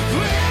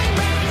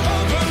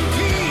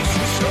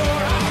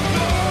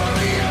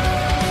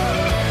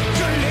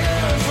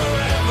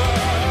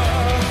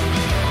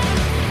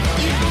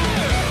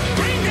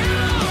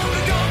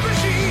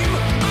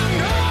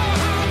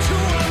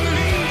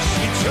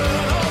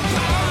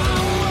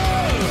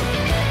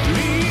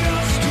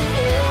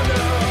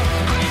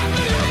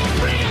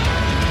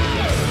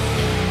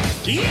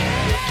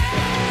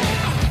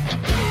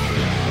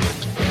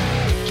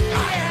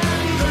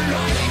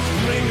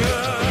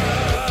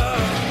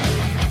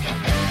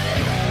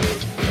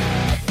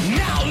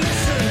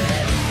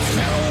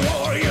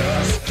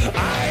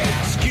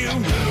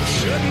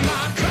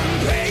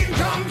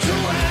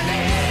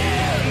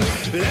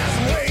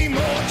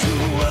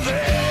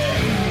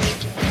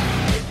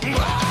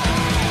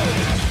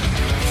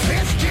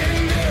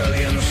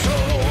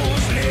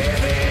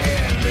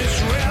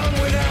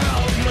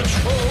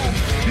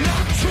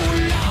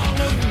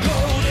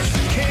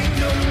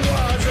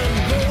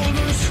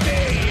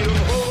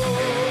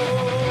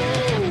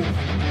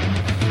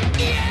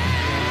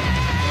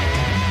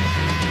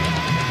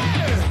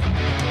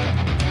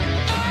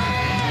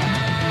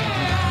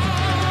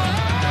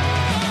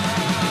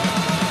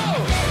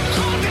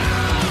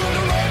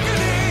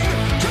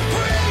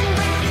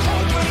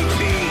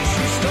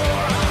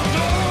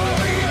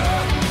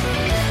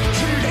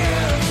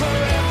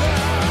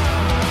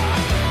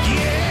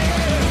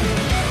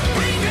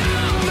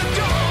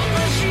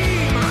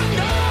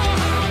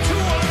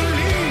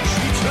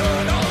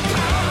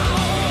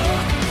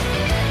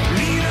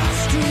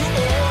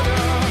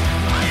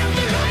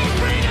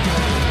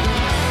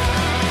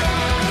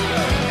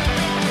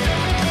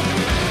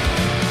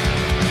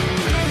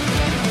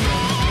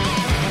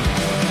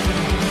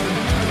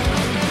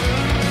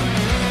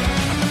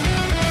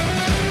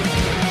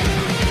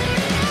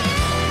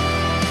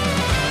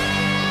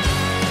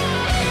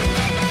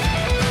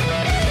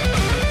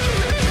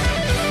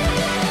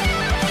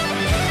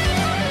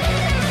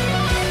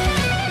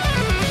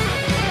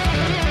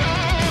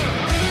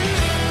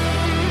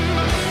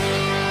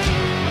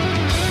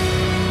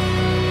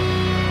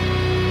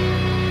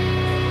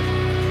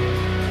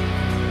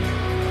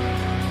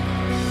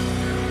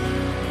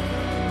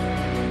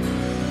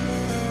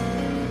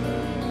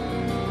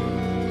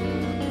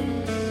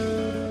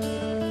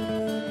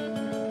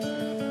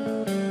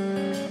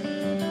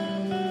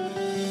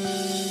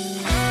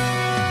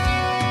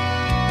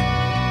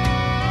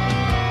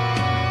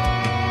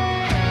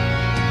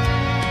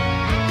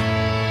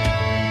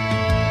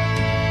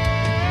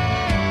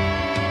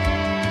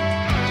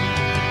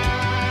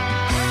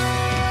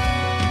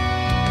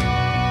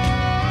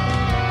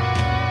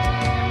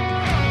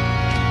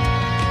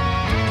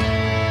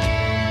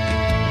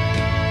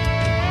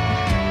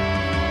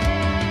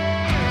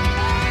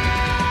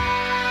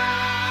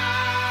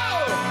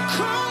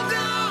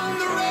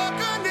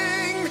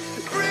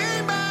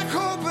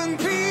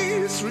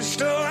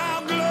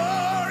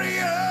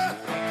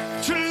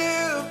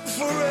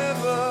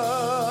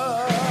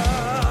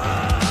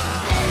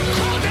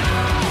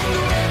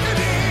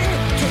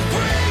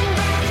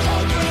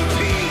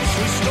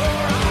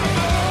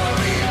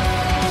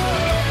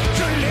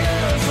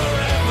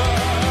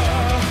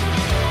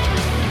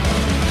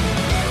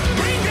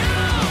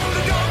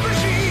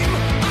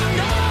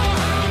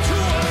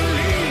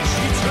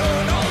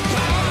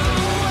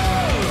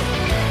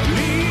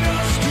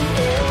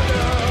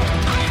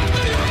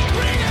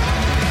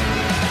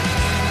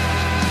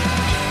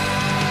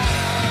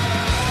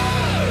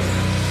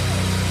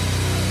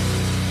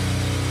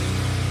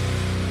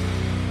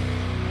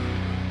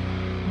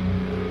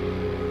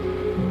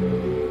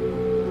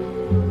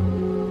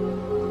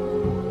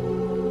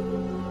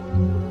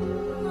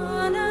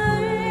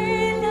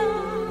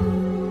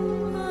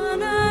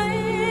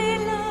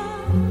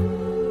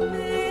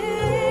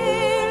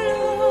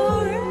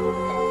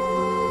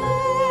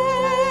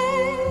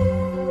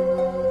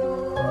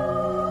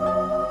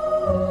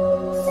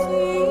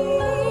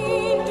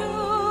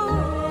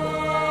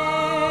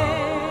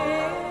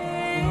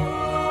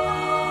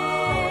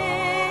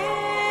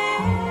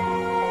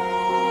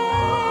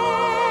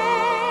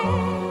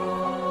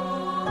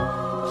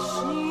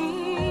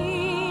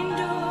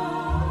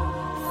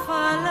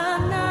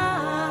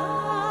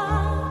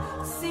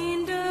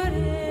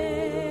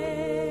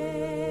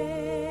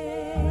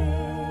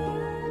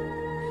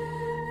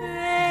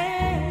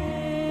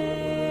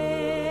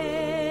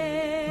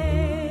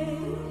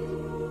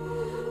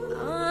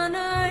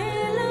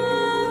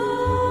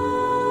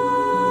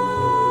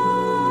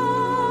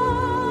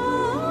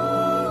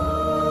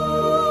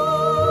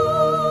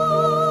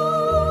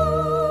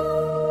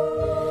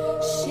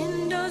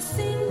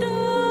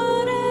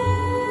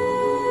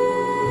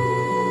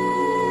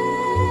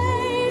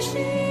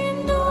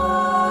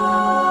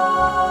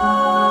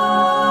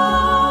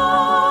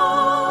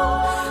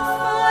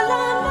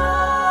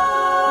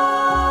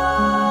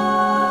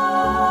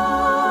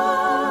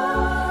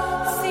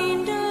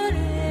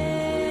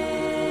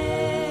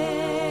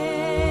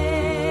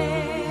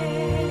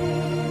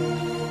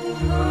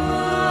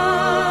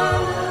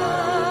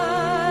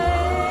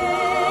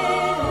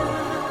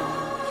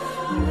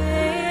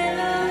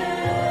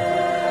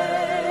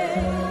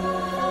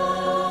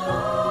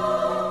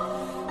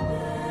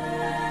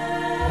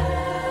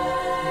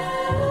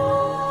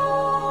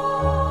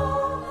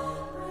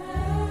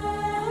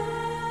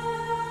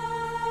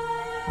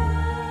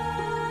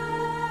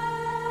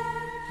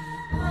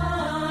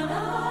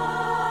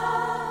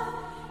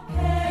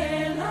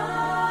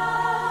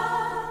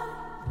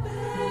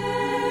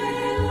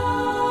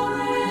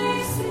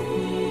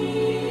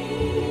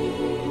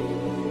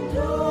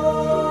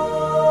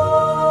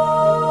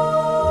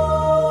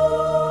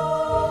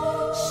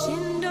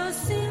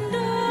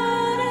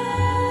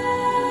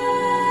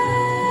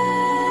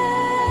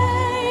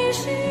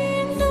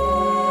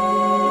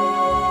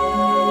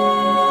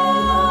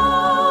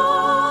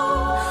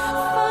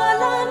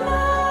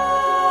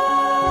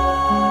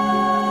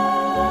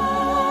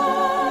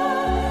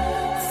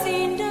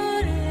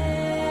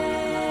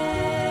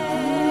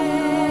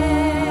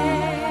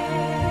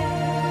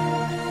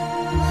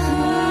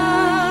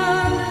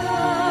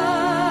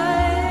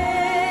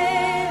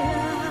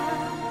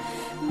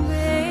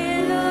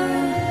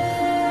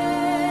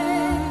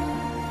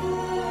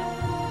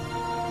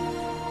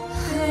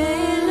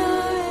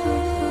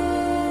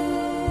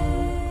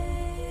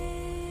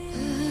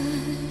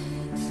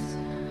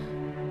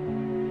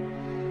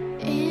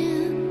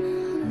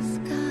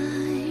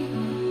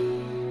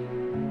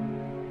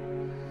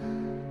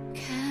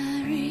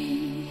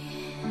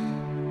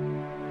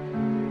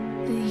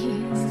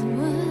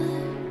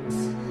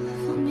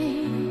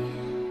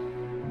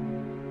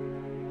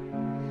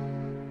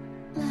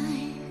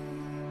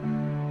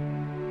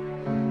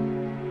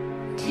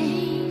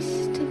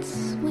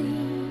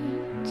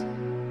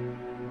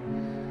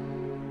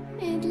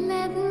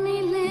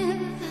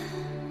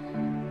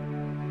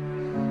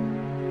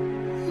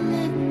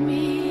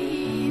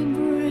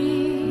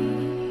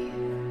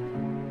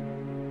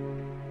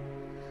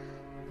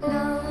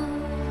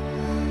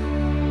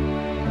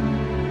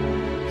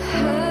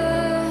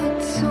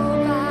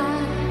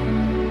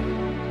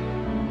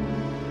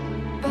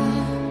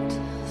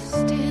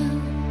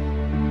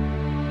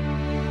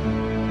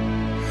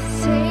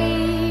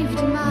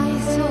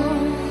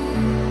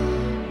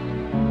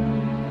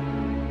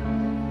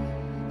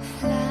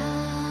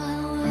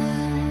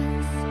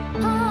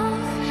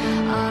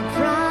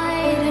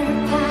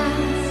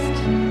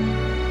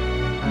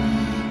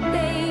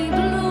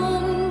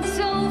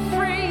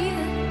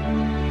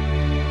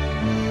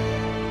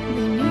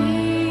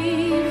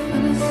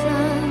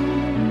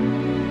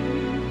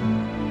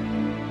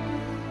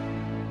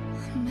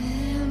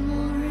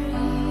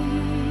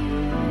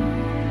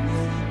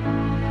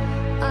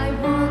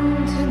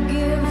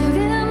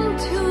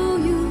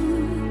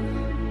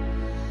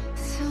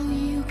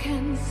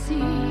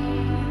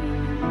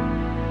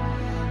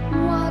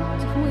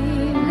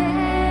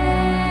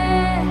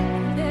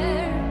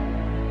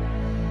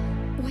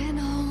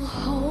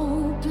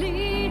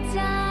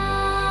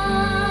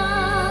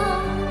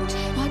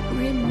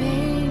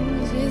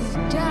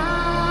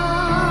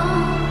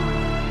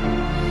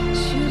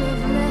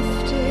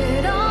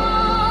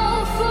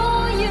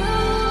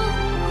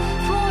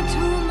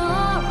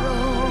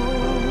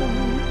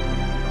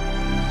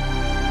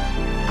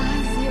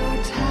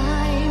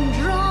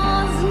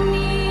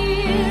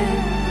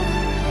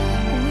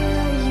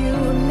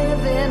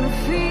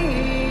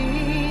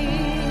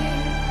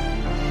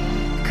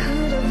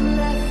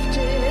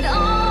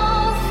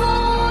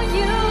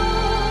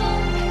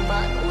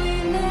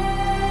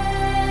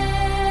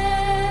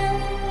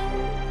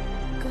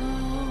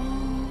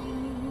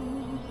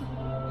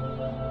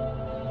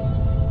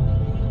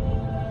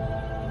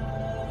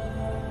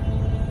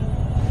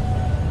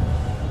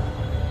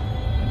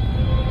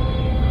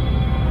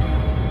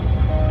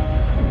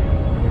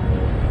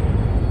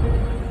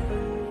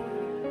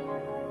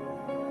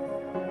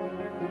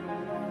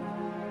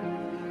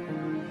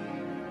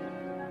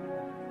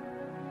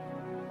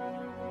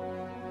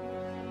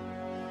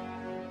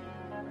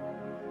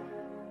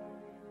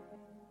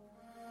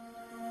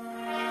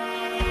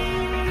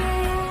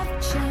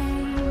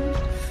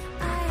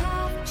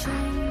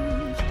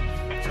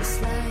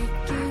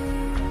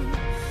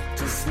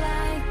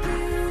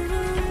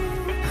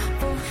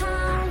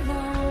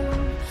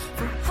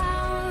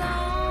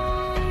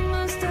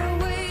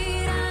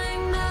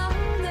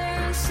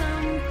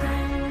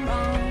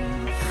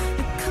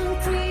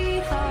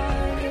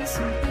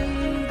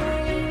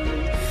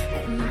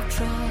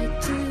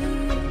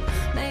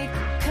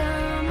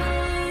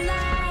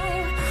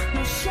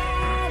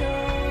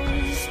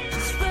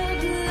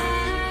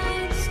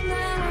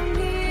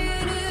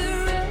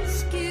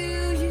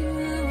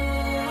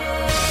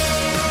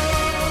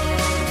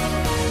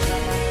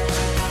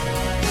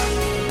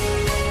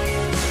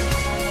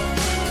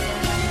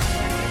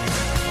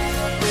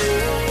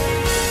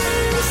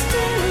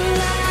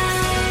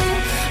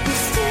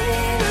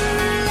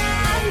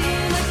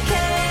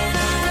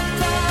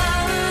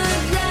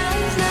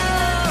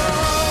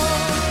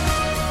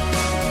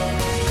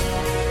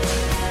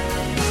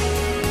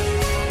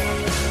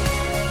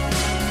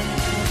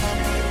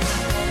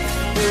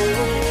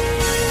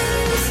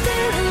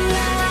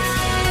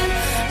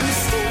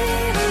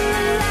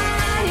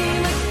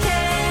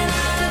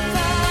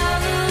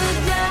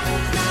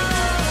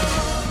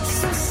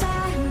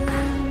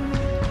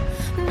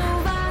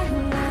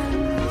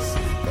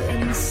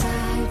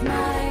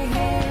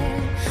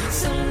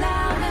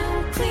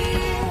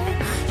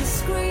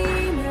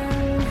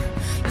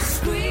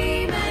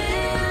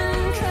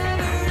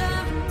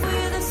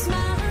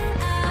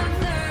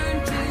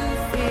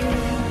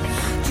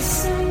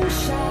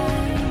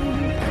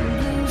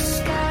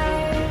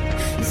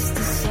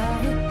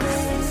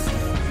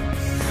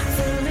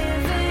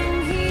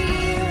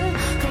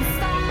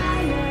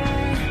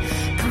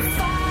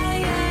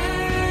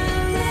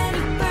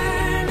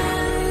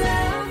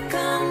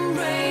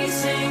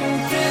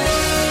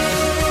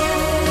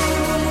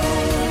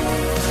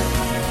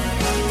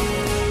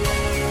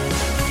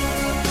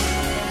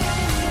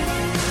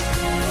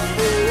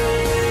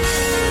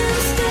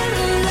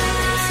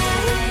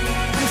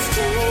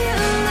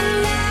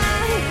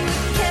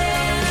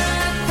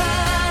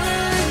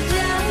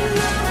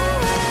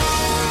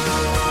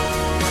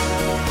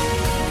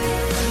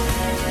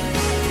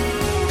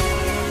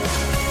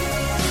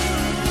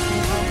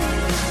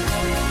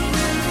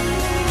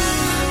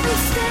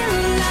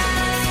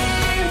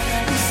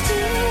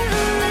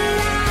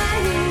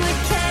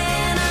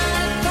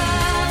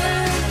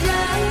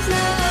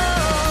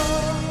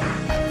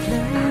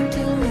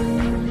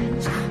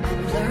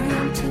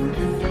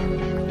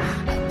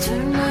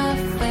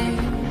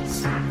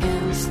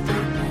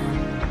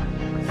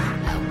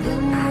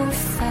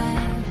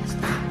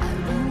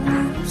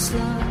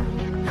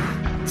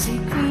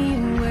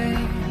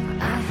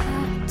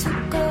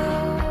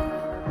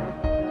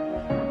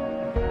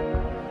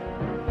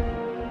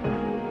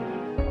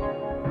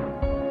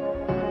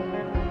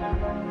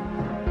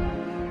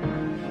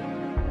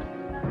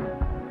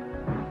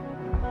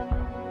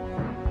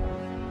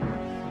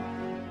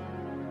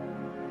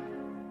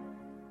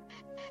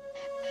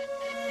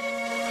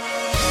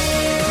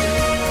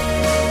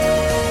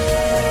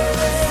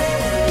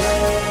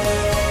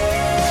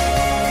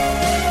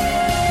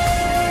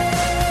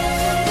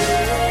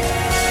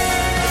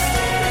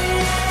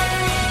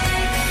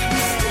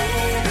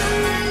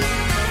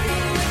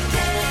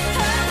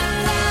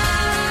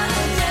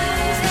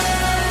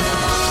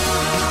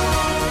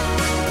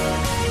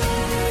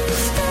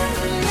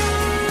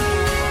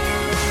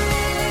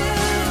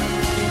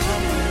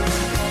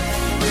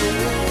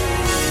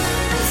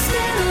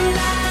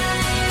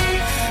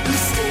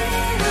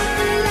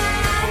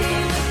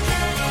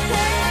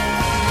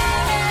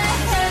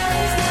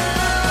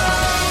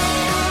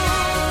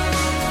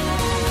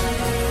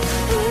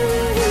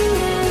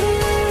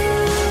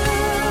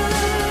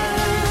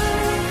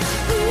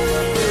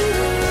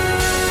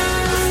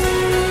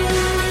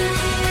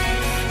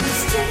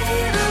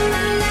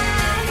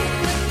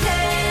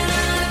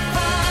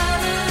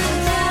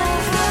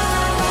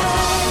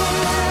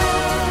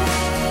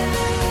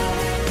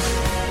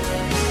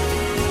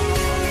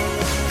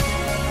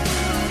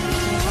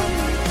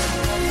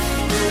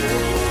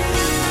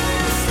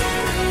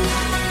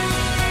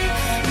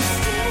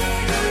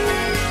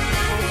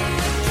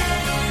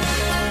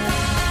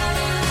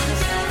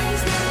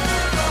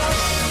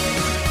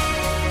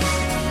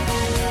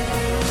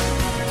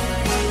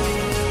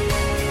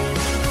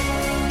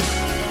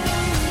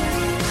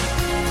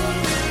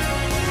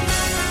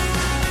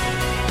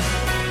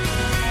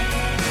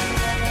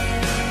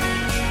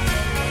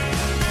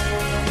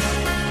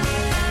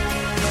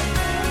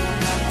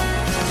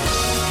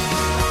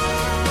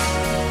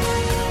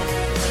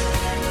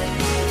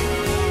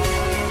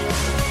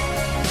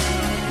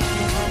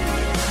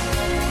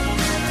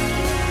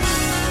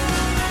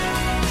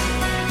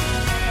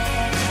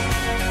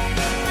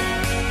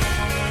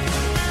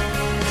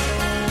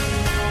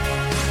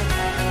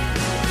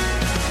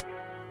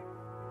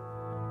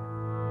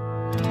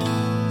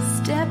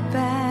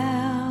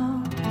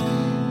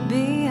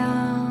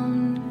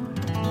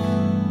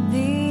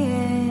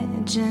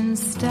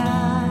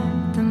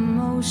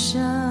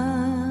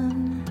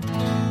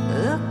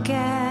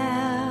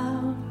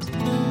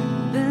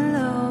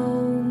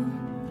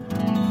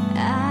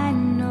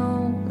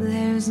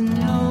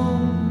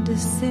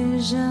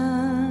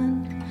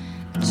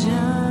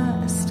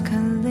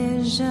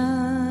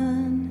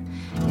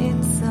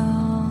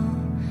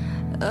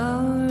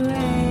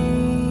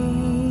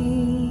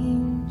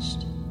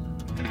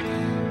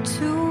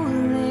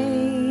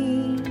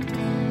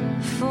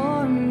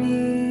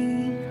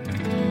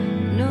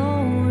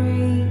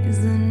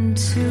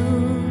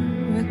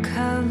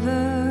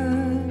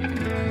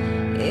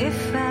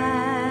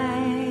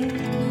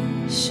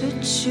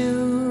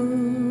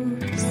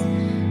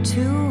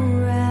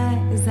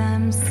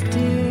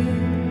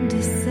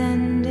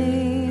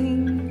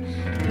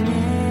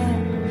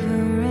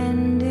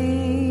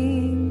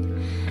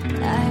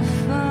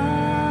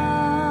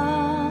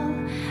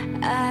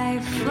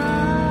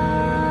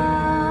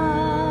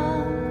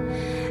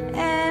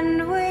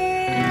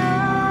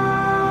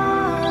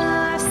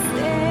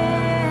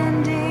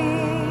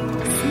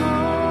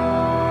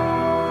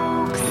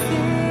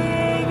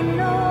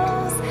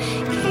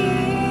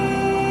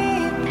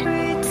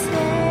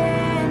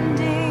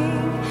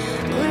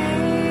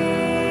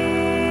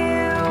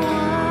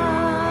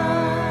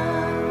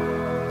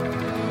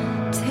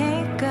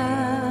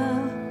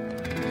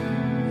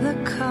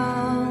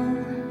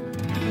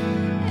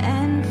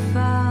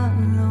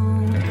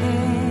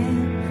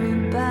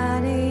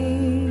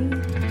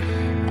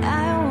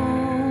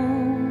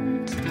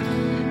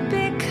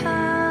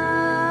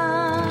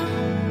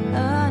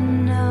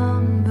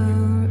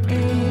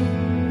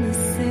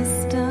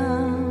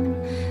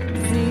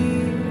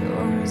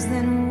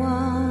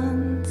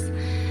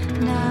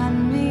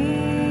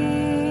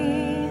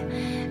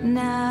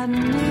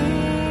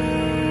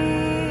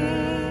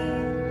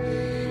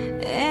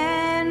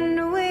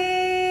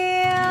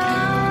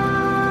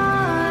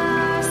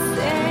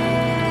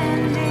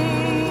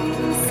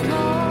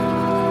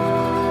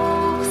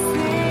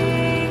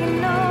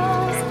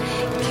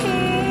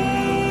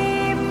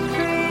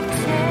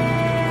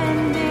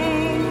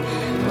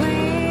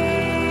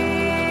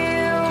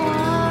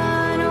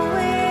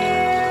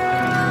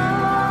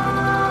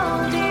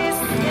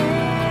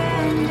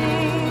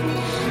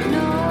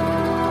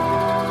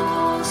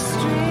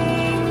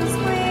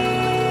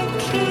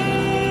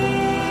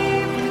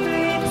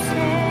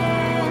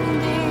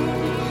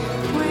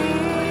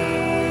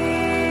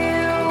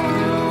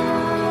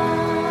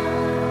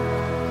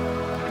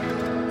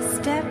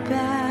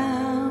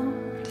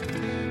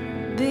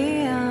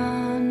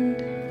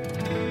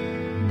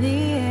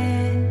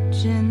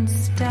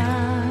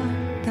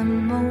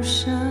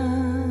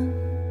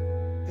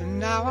 And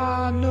now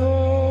I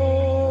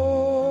know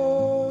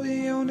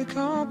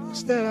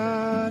compass that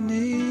I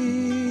need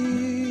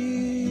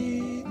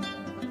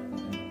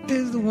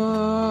is the one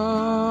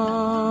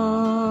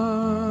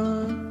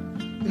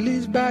that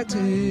leads back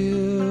to you.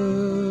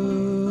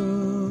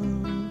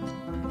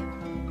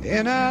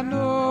 And I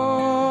know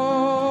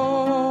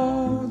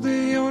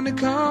the only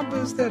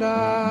compass that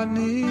I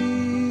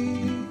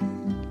need,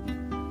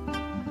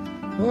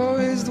 oh,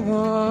 is the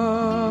one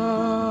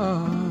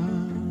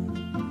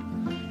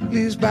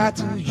leads back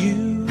to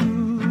you.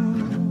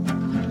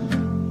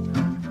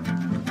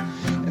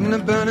 And the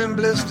burning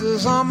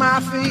blisters on my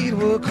feet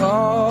will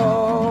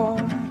call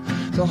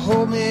to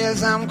hold me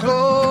as I'm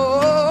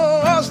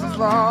close to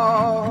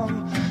fall.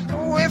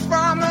 Away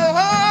from the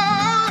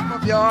home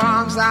of your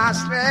arms I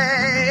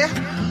stray,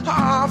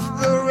 off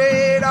the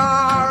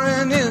radar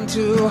and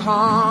into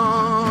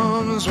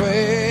harm's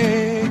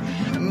way.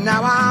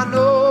 Now I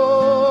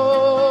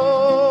know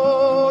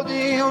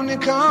the only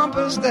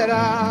compass that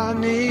I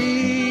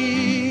need,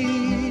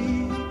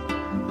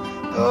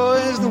 oh,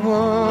 is the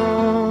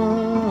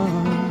one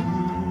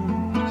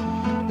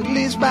that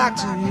leads back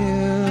to you.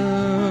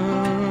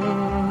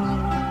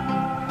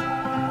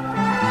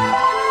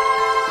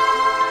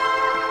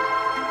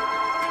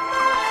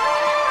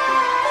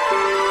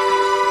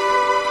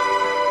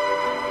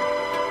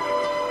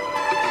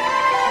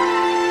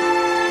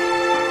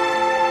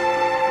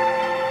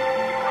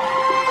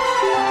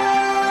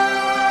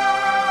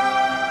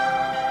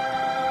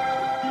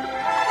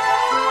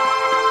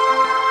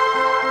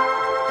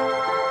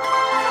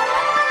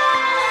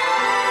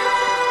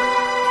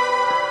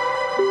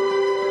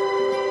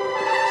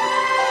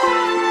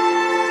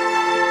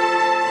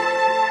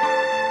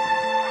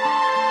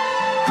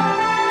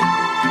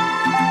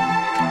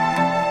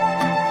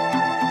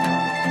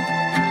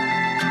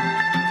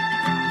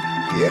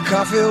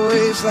 Coffee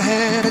waves the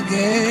hand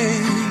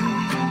again,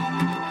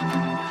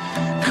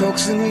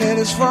 coaxing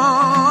letters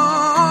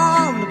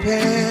from the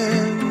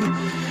pen,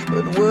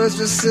 but words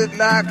just sit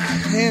like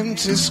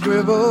empty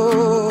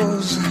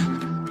scribbles,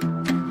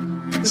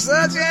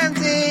 such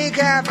empty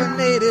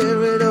caffeinated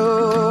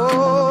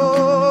riddles.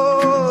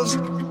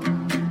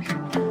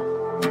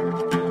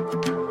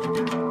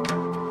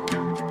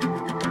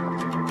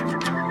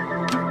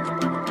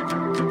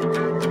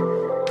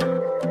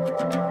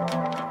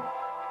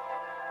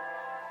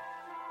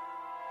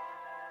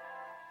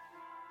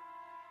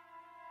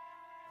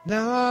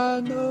 Now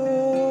I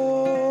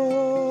know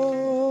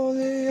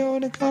the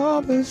only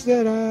compass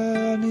that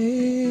I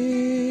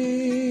need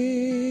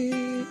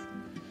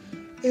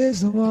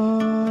is the one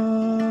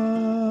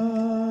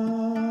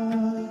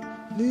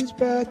that leads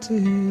back to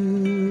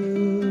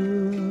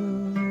you.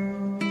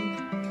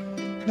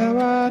 Now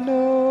I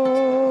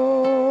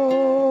know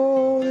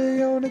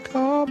the only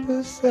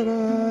compass that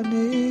I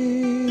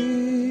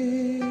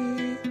need,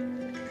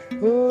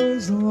 oh,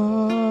 is the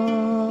one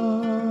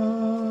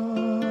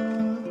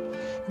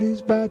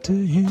leads back to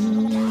you.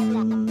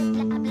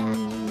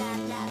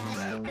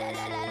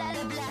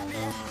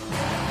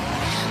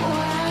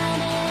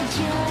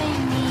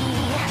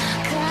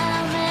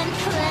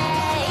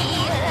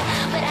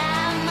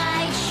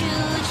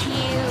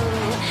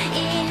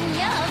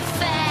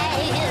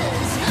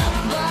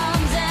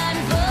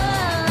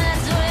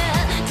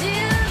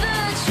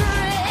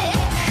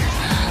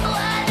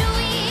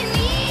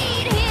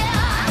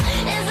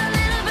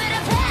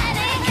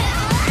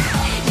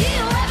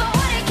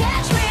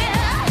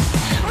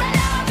 Right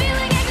now I'm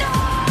feeling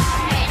ignored.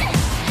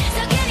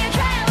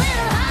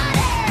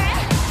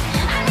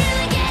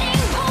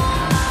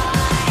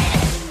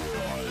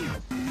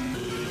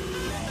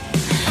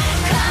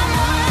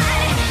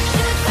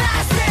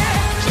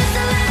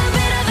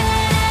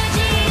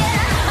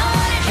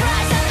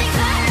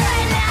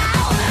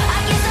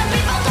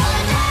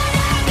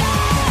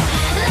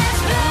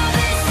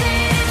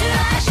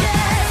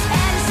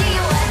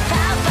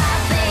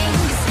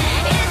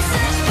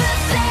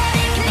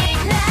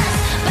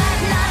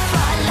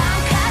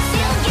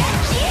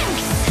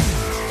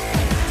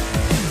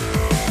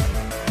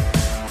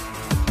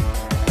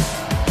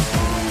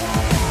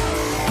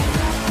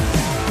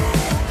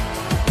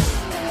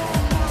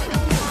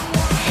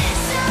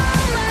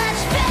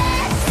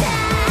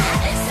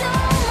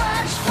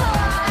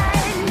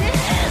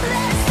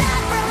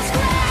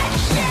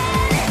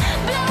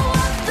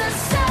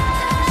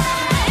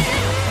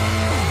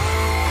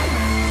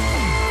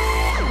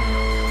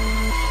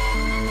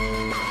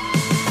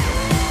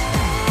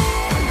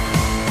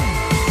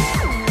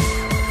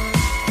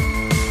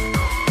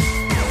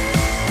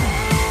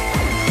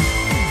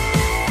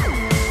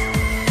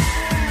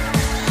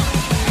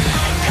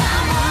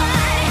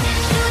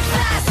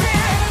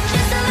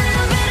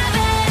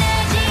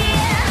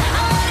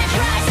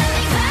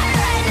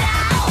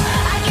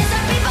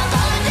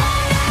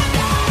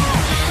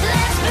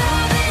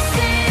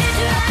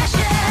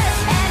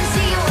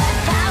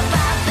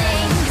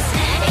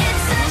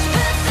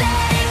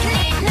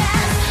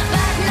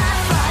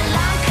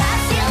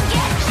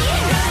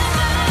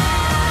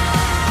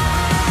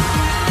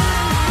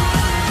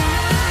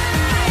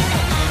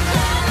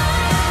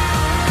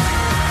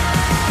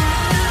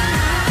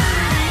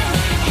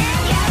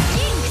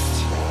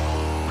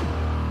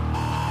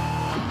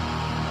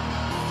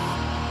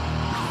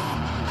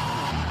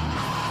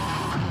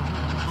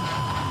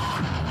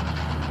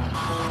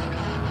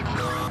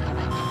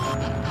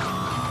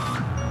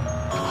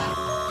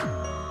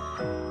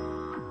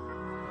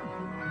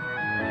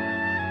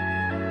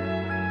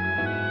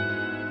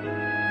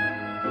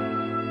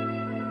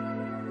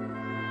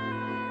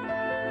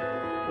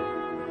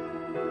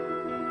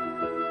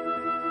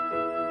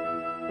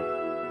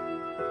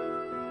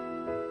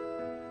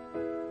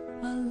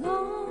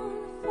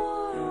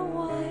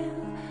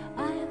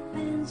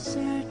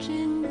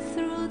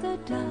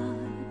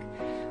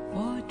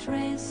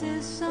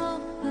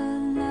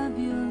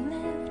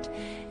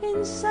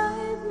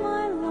 inside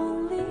my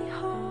lonely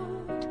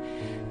heart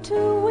to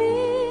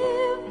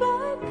weave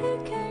by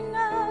picking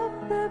up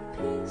the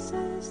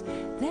pieces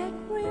that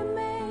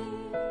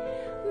remain,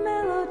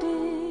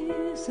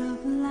 melodies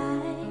of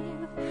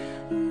life,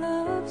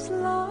 love's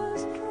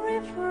lost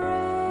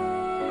refrain.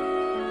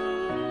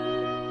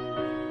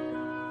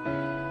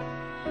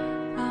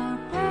 Our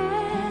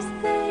paths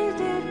they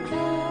did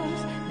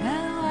close,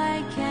 though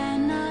I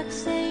cannot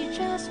say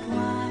just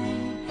why.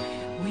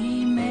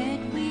 We met,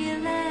 we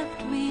left,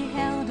 we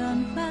held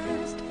on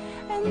fast,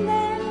 and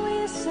then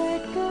we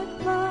said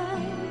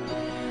goodbye.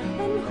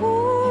 And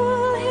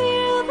who'll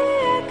hear the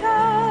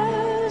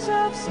echoes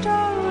of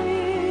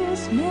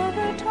stories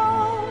never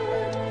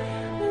told?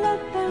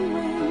 Let them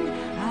ring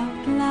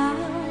out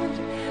loud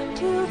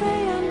till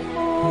they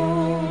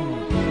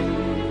unfold.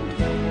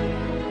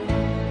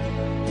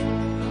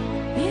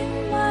 In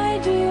my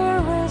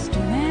dearest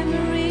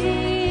memories,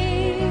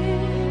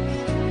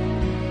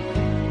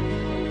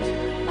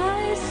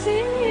 I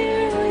see you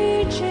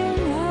reaching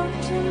out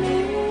to me.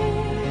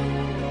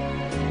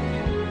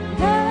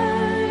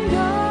 Then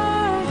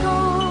you're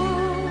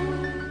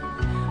gone.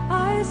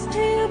 I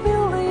still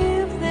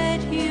believe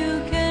that you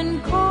can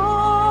call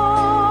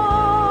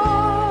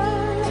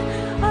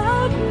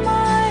out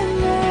my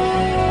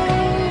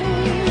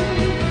name.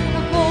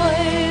 A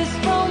voice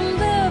from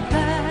the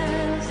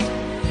past,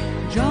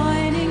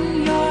 joining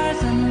yours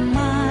and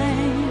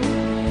mine,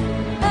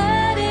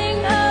 adding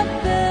up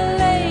the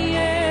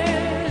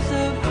layers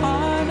of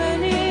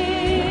harmony.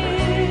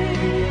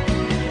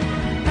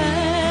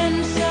 And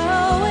so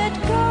it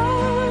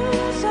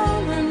goes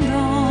on and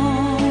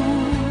on.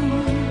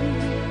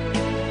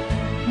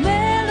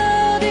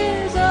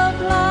 Melodies of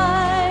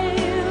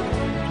life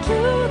to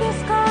the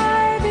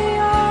sky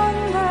beyond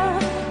the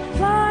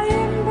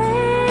flying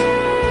birds,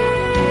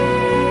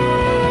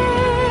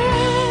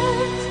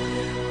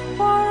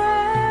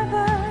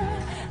 forever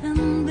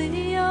and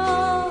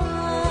beyond.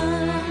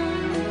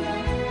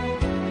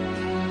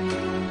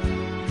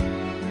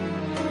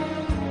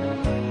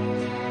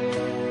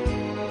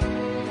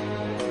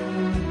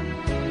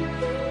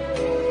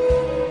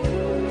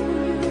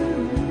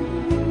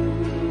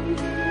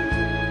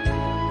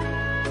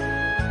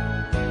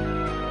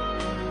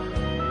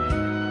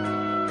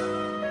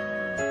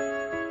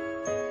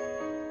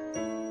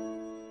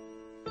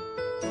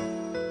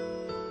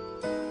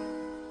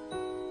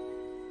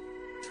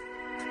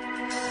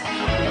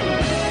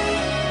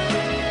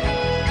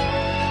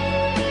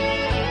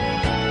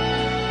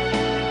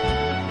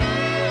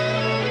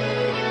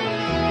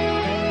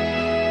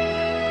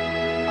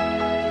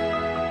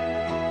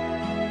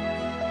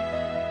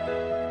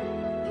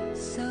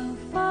 So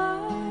far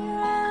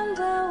and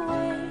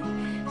away,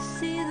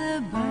 see the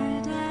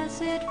bird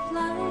as it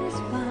flies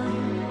by,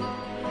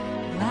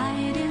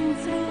 gliding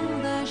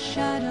through the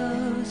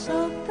shadows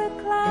of the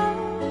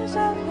clouds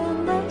up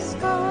in the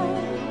sky.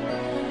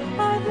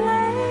 I've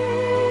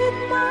laid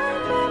my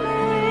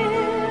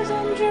memories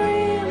and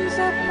dreams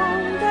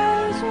upon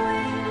those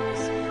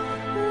wings.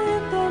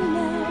 Live them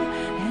now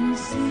and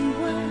see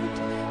what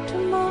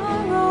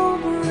tomorrow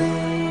brings.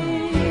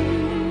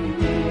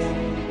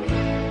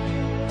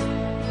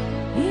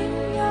 In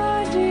your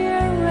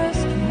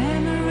dearest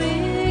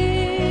memories,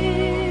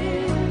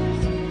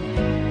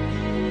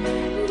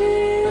 do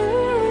you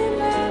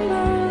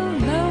remember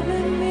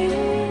loving me?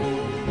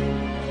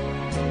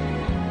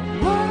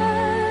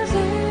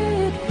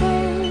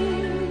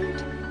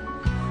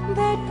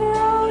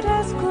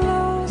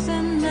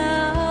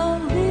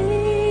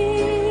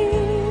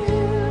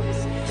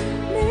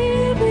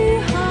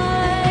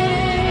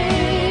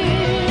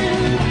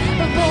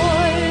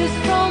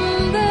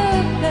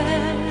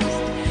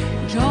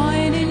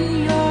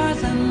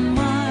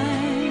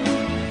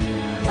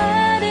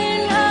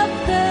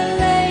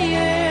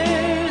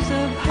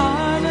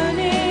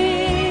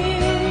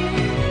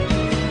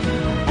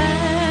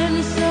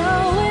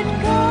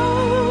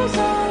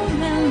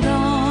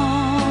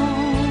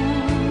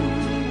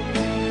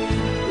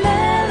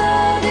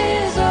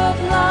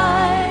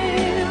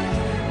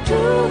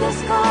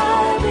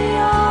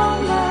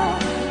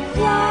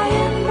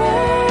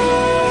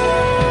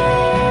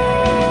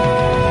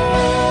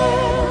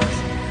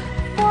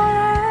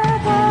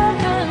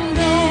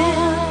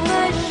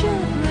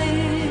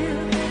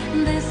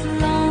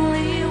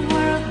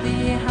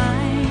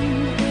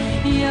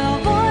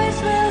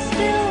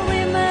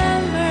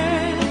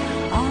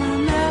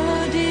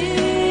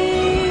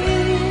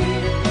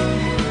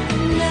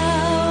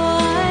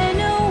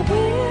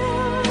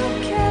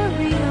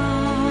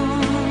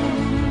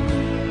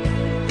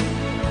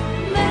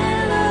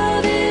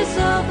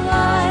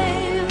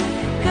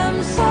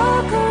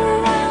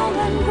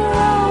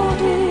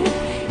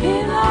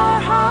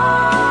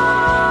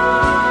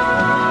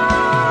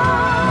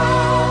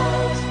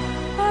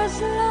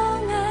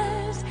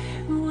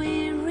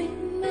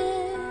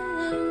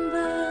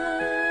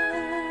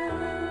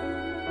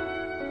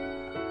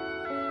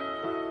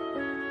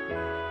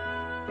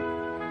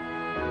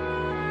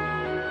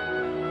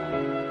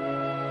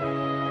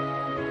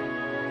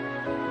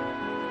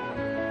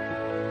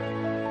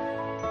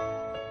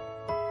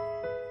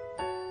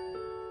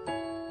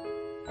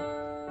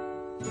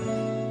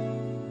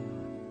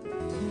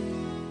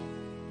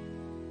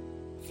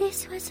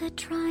 This was a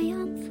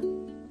triumph.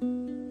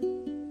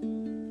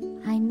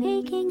 I'm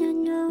making a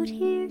note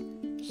here,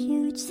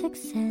 huge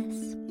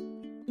success.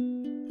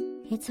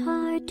 It's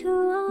hard to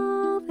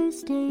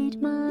overstate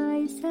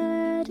my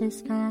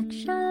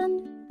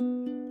satisfaction.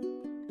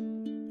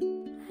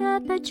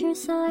 Aperture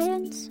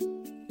science.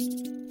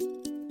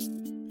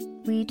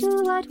 We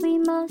do what we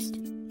must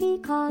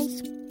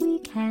because we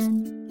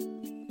can.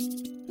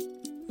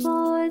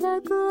 For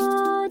the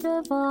good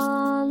of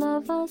all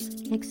of us,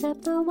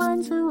 except the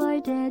ones who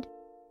are dead.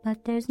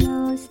 But there's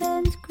no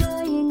sense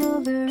crying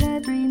over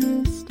every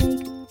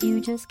mistake. You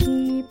just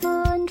keep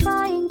on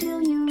trying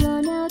till you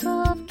run out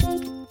of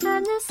cake.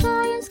 And the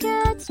science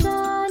gets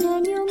done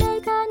and you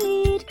make a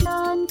neat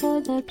gun for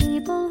the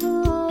people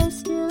who are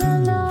still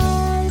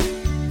alive.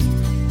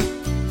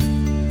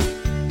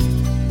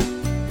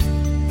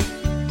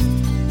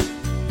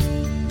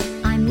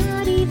 I'm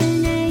not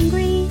even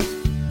angry.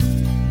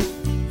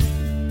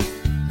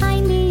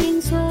 I'm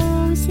being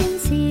so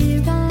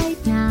sincere right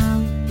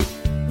now.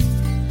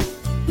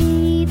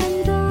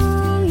 Even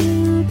though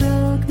you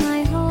broke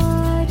my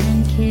heart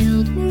and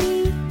killed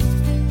me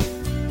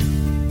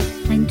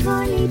and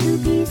tore me to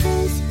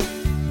pieces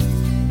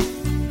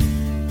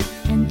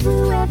and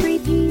threw every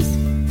piece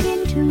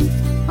into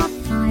a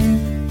fire.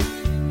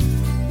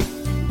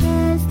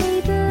 As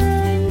they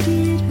burned,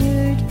 it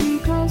hurt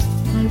because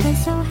I was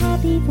so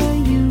happy for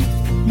you.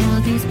 Now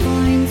these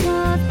points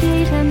of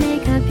data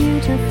make a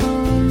beautiful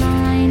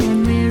line,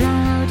 and we're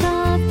out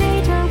of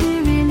data,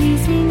 we're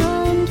releasing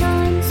on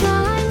time. So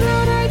I'm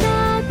glad I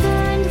got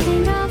burned.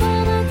 Think of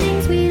all the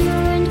things we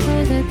learned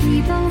for the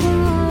people who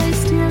are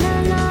still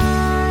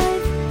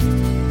alive.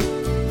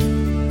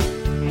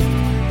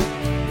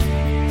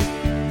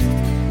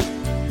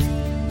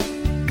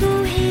 Go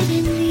ahead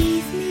and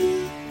leave me.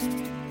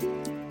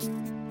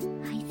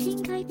 I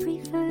think I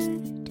prefer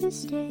to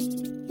stay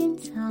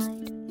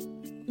inside.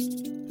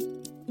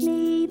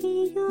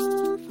 Maybe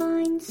you'll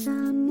find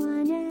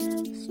someone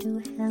else to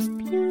help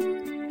you.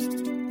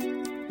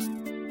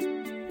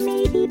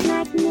 Maybe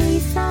Black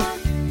Mesa.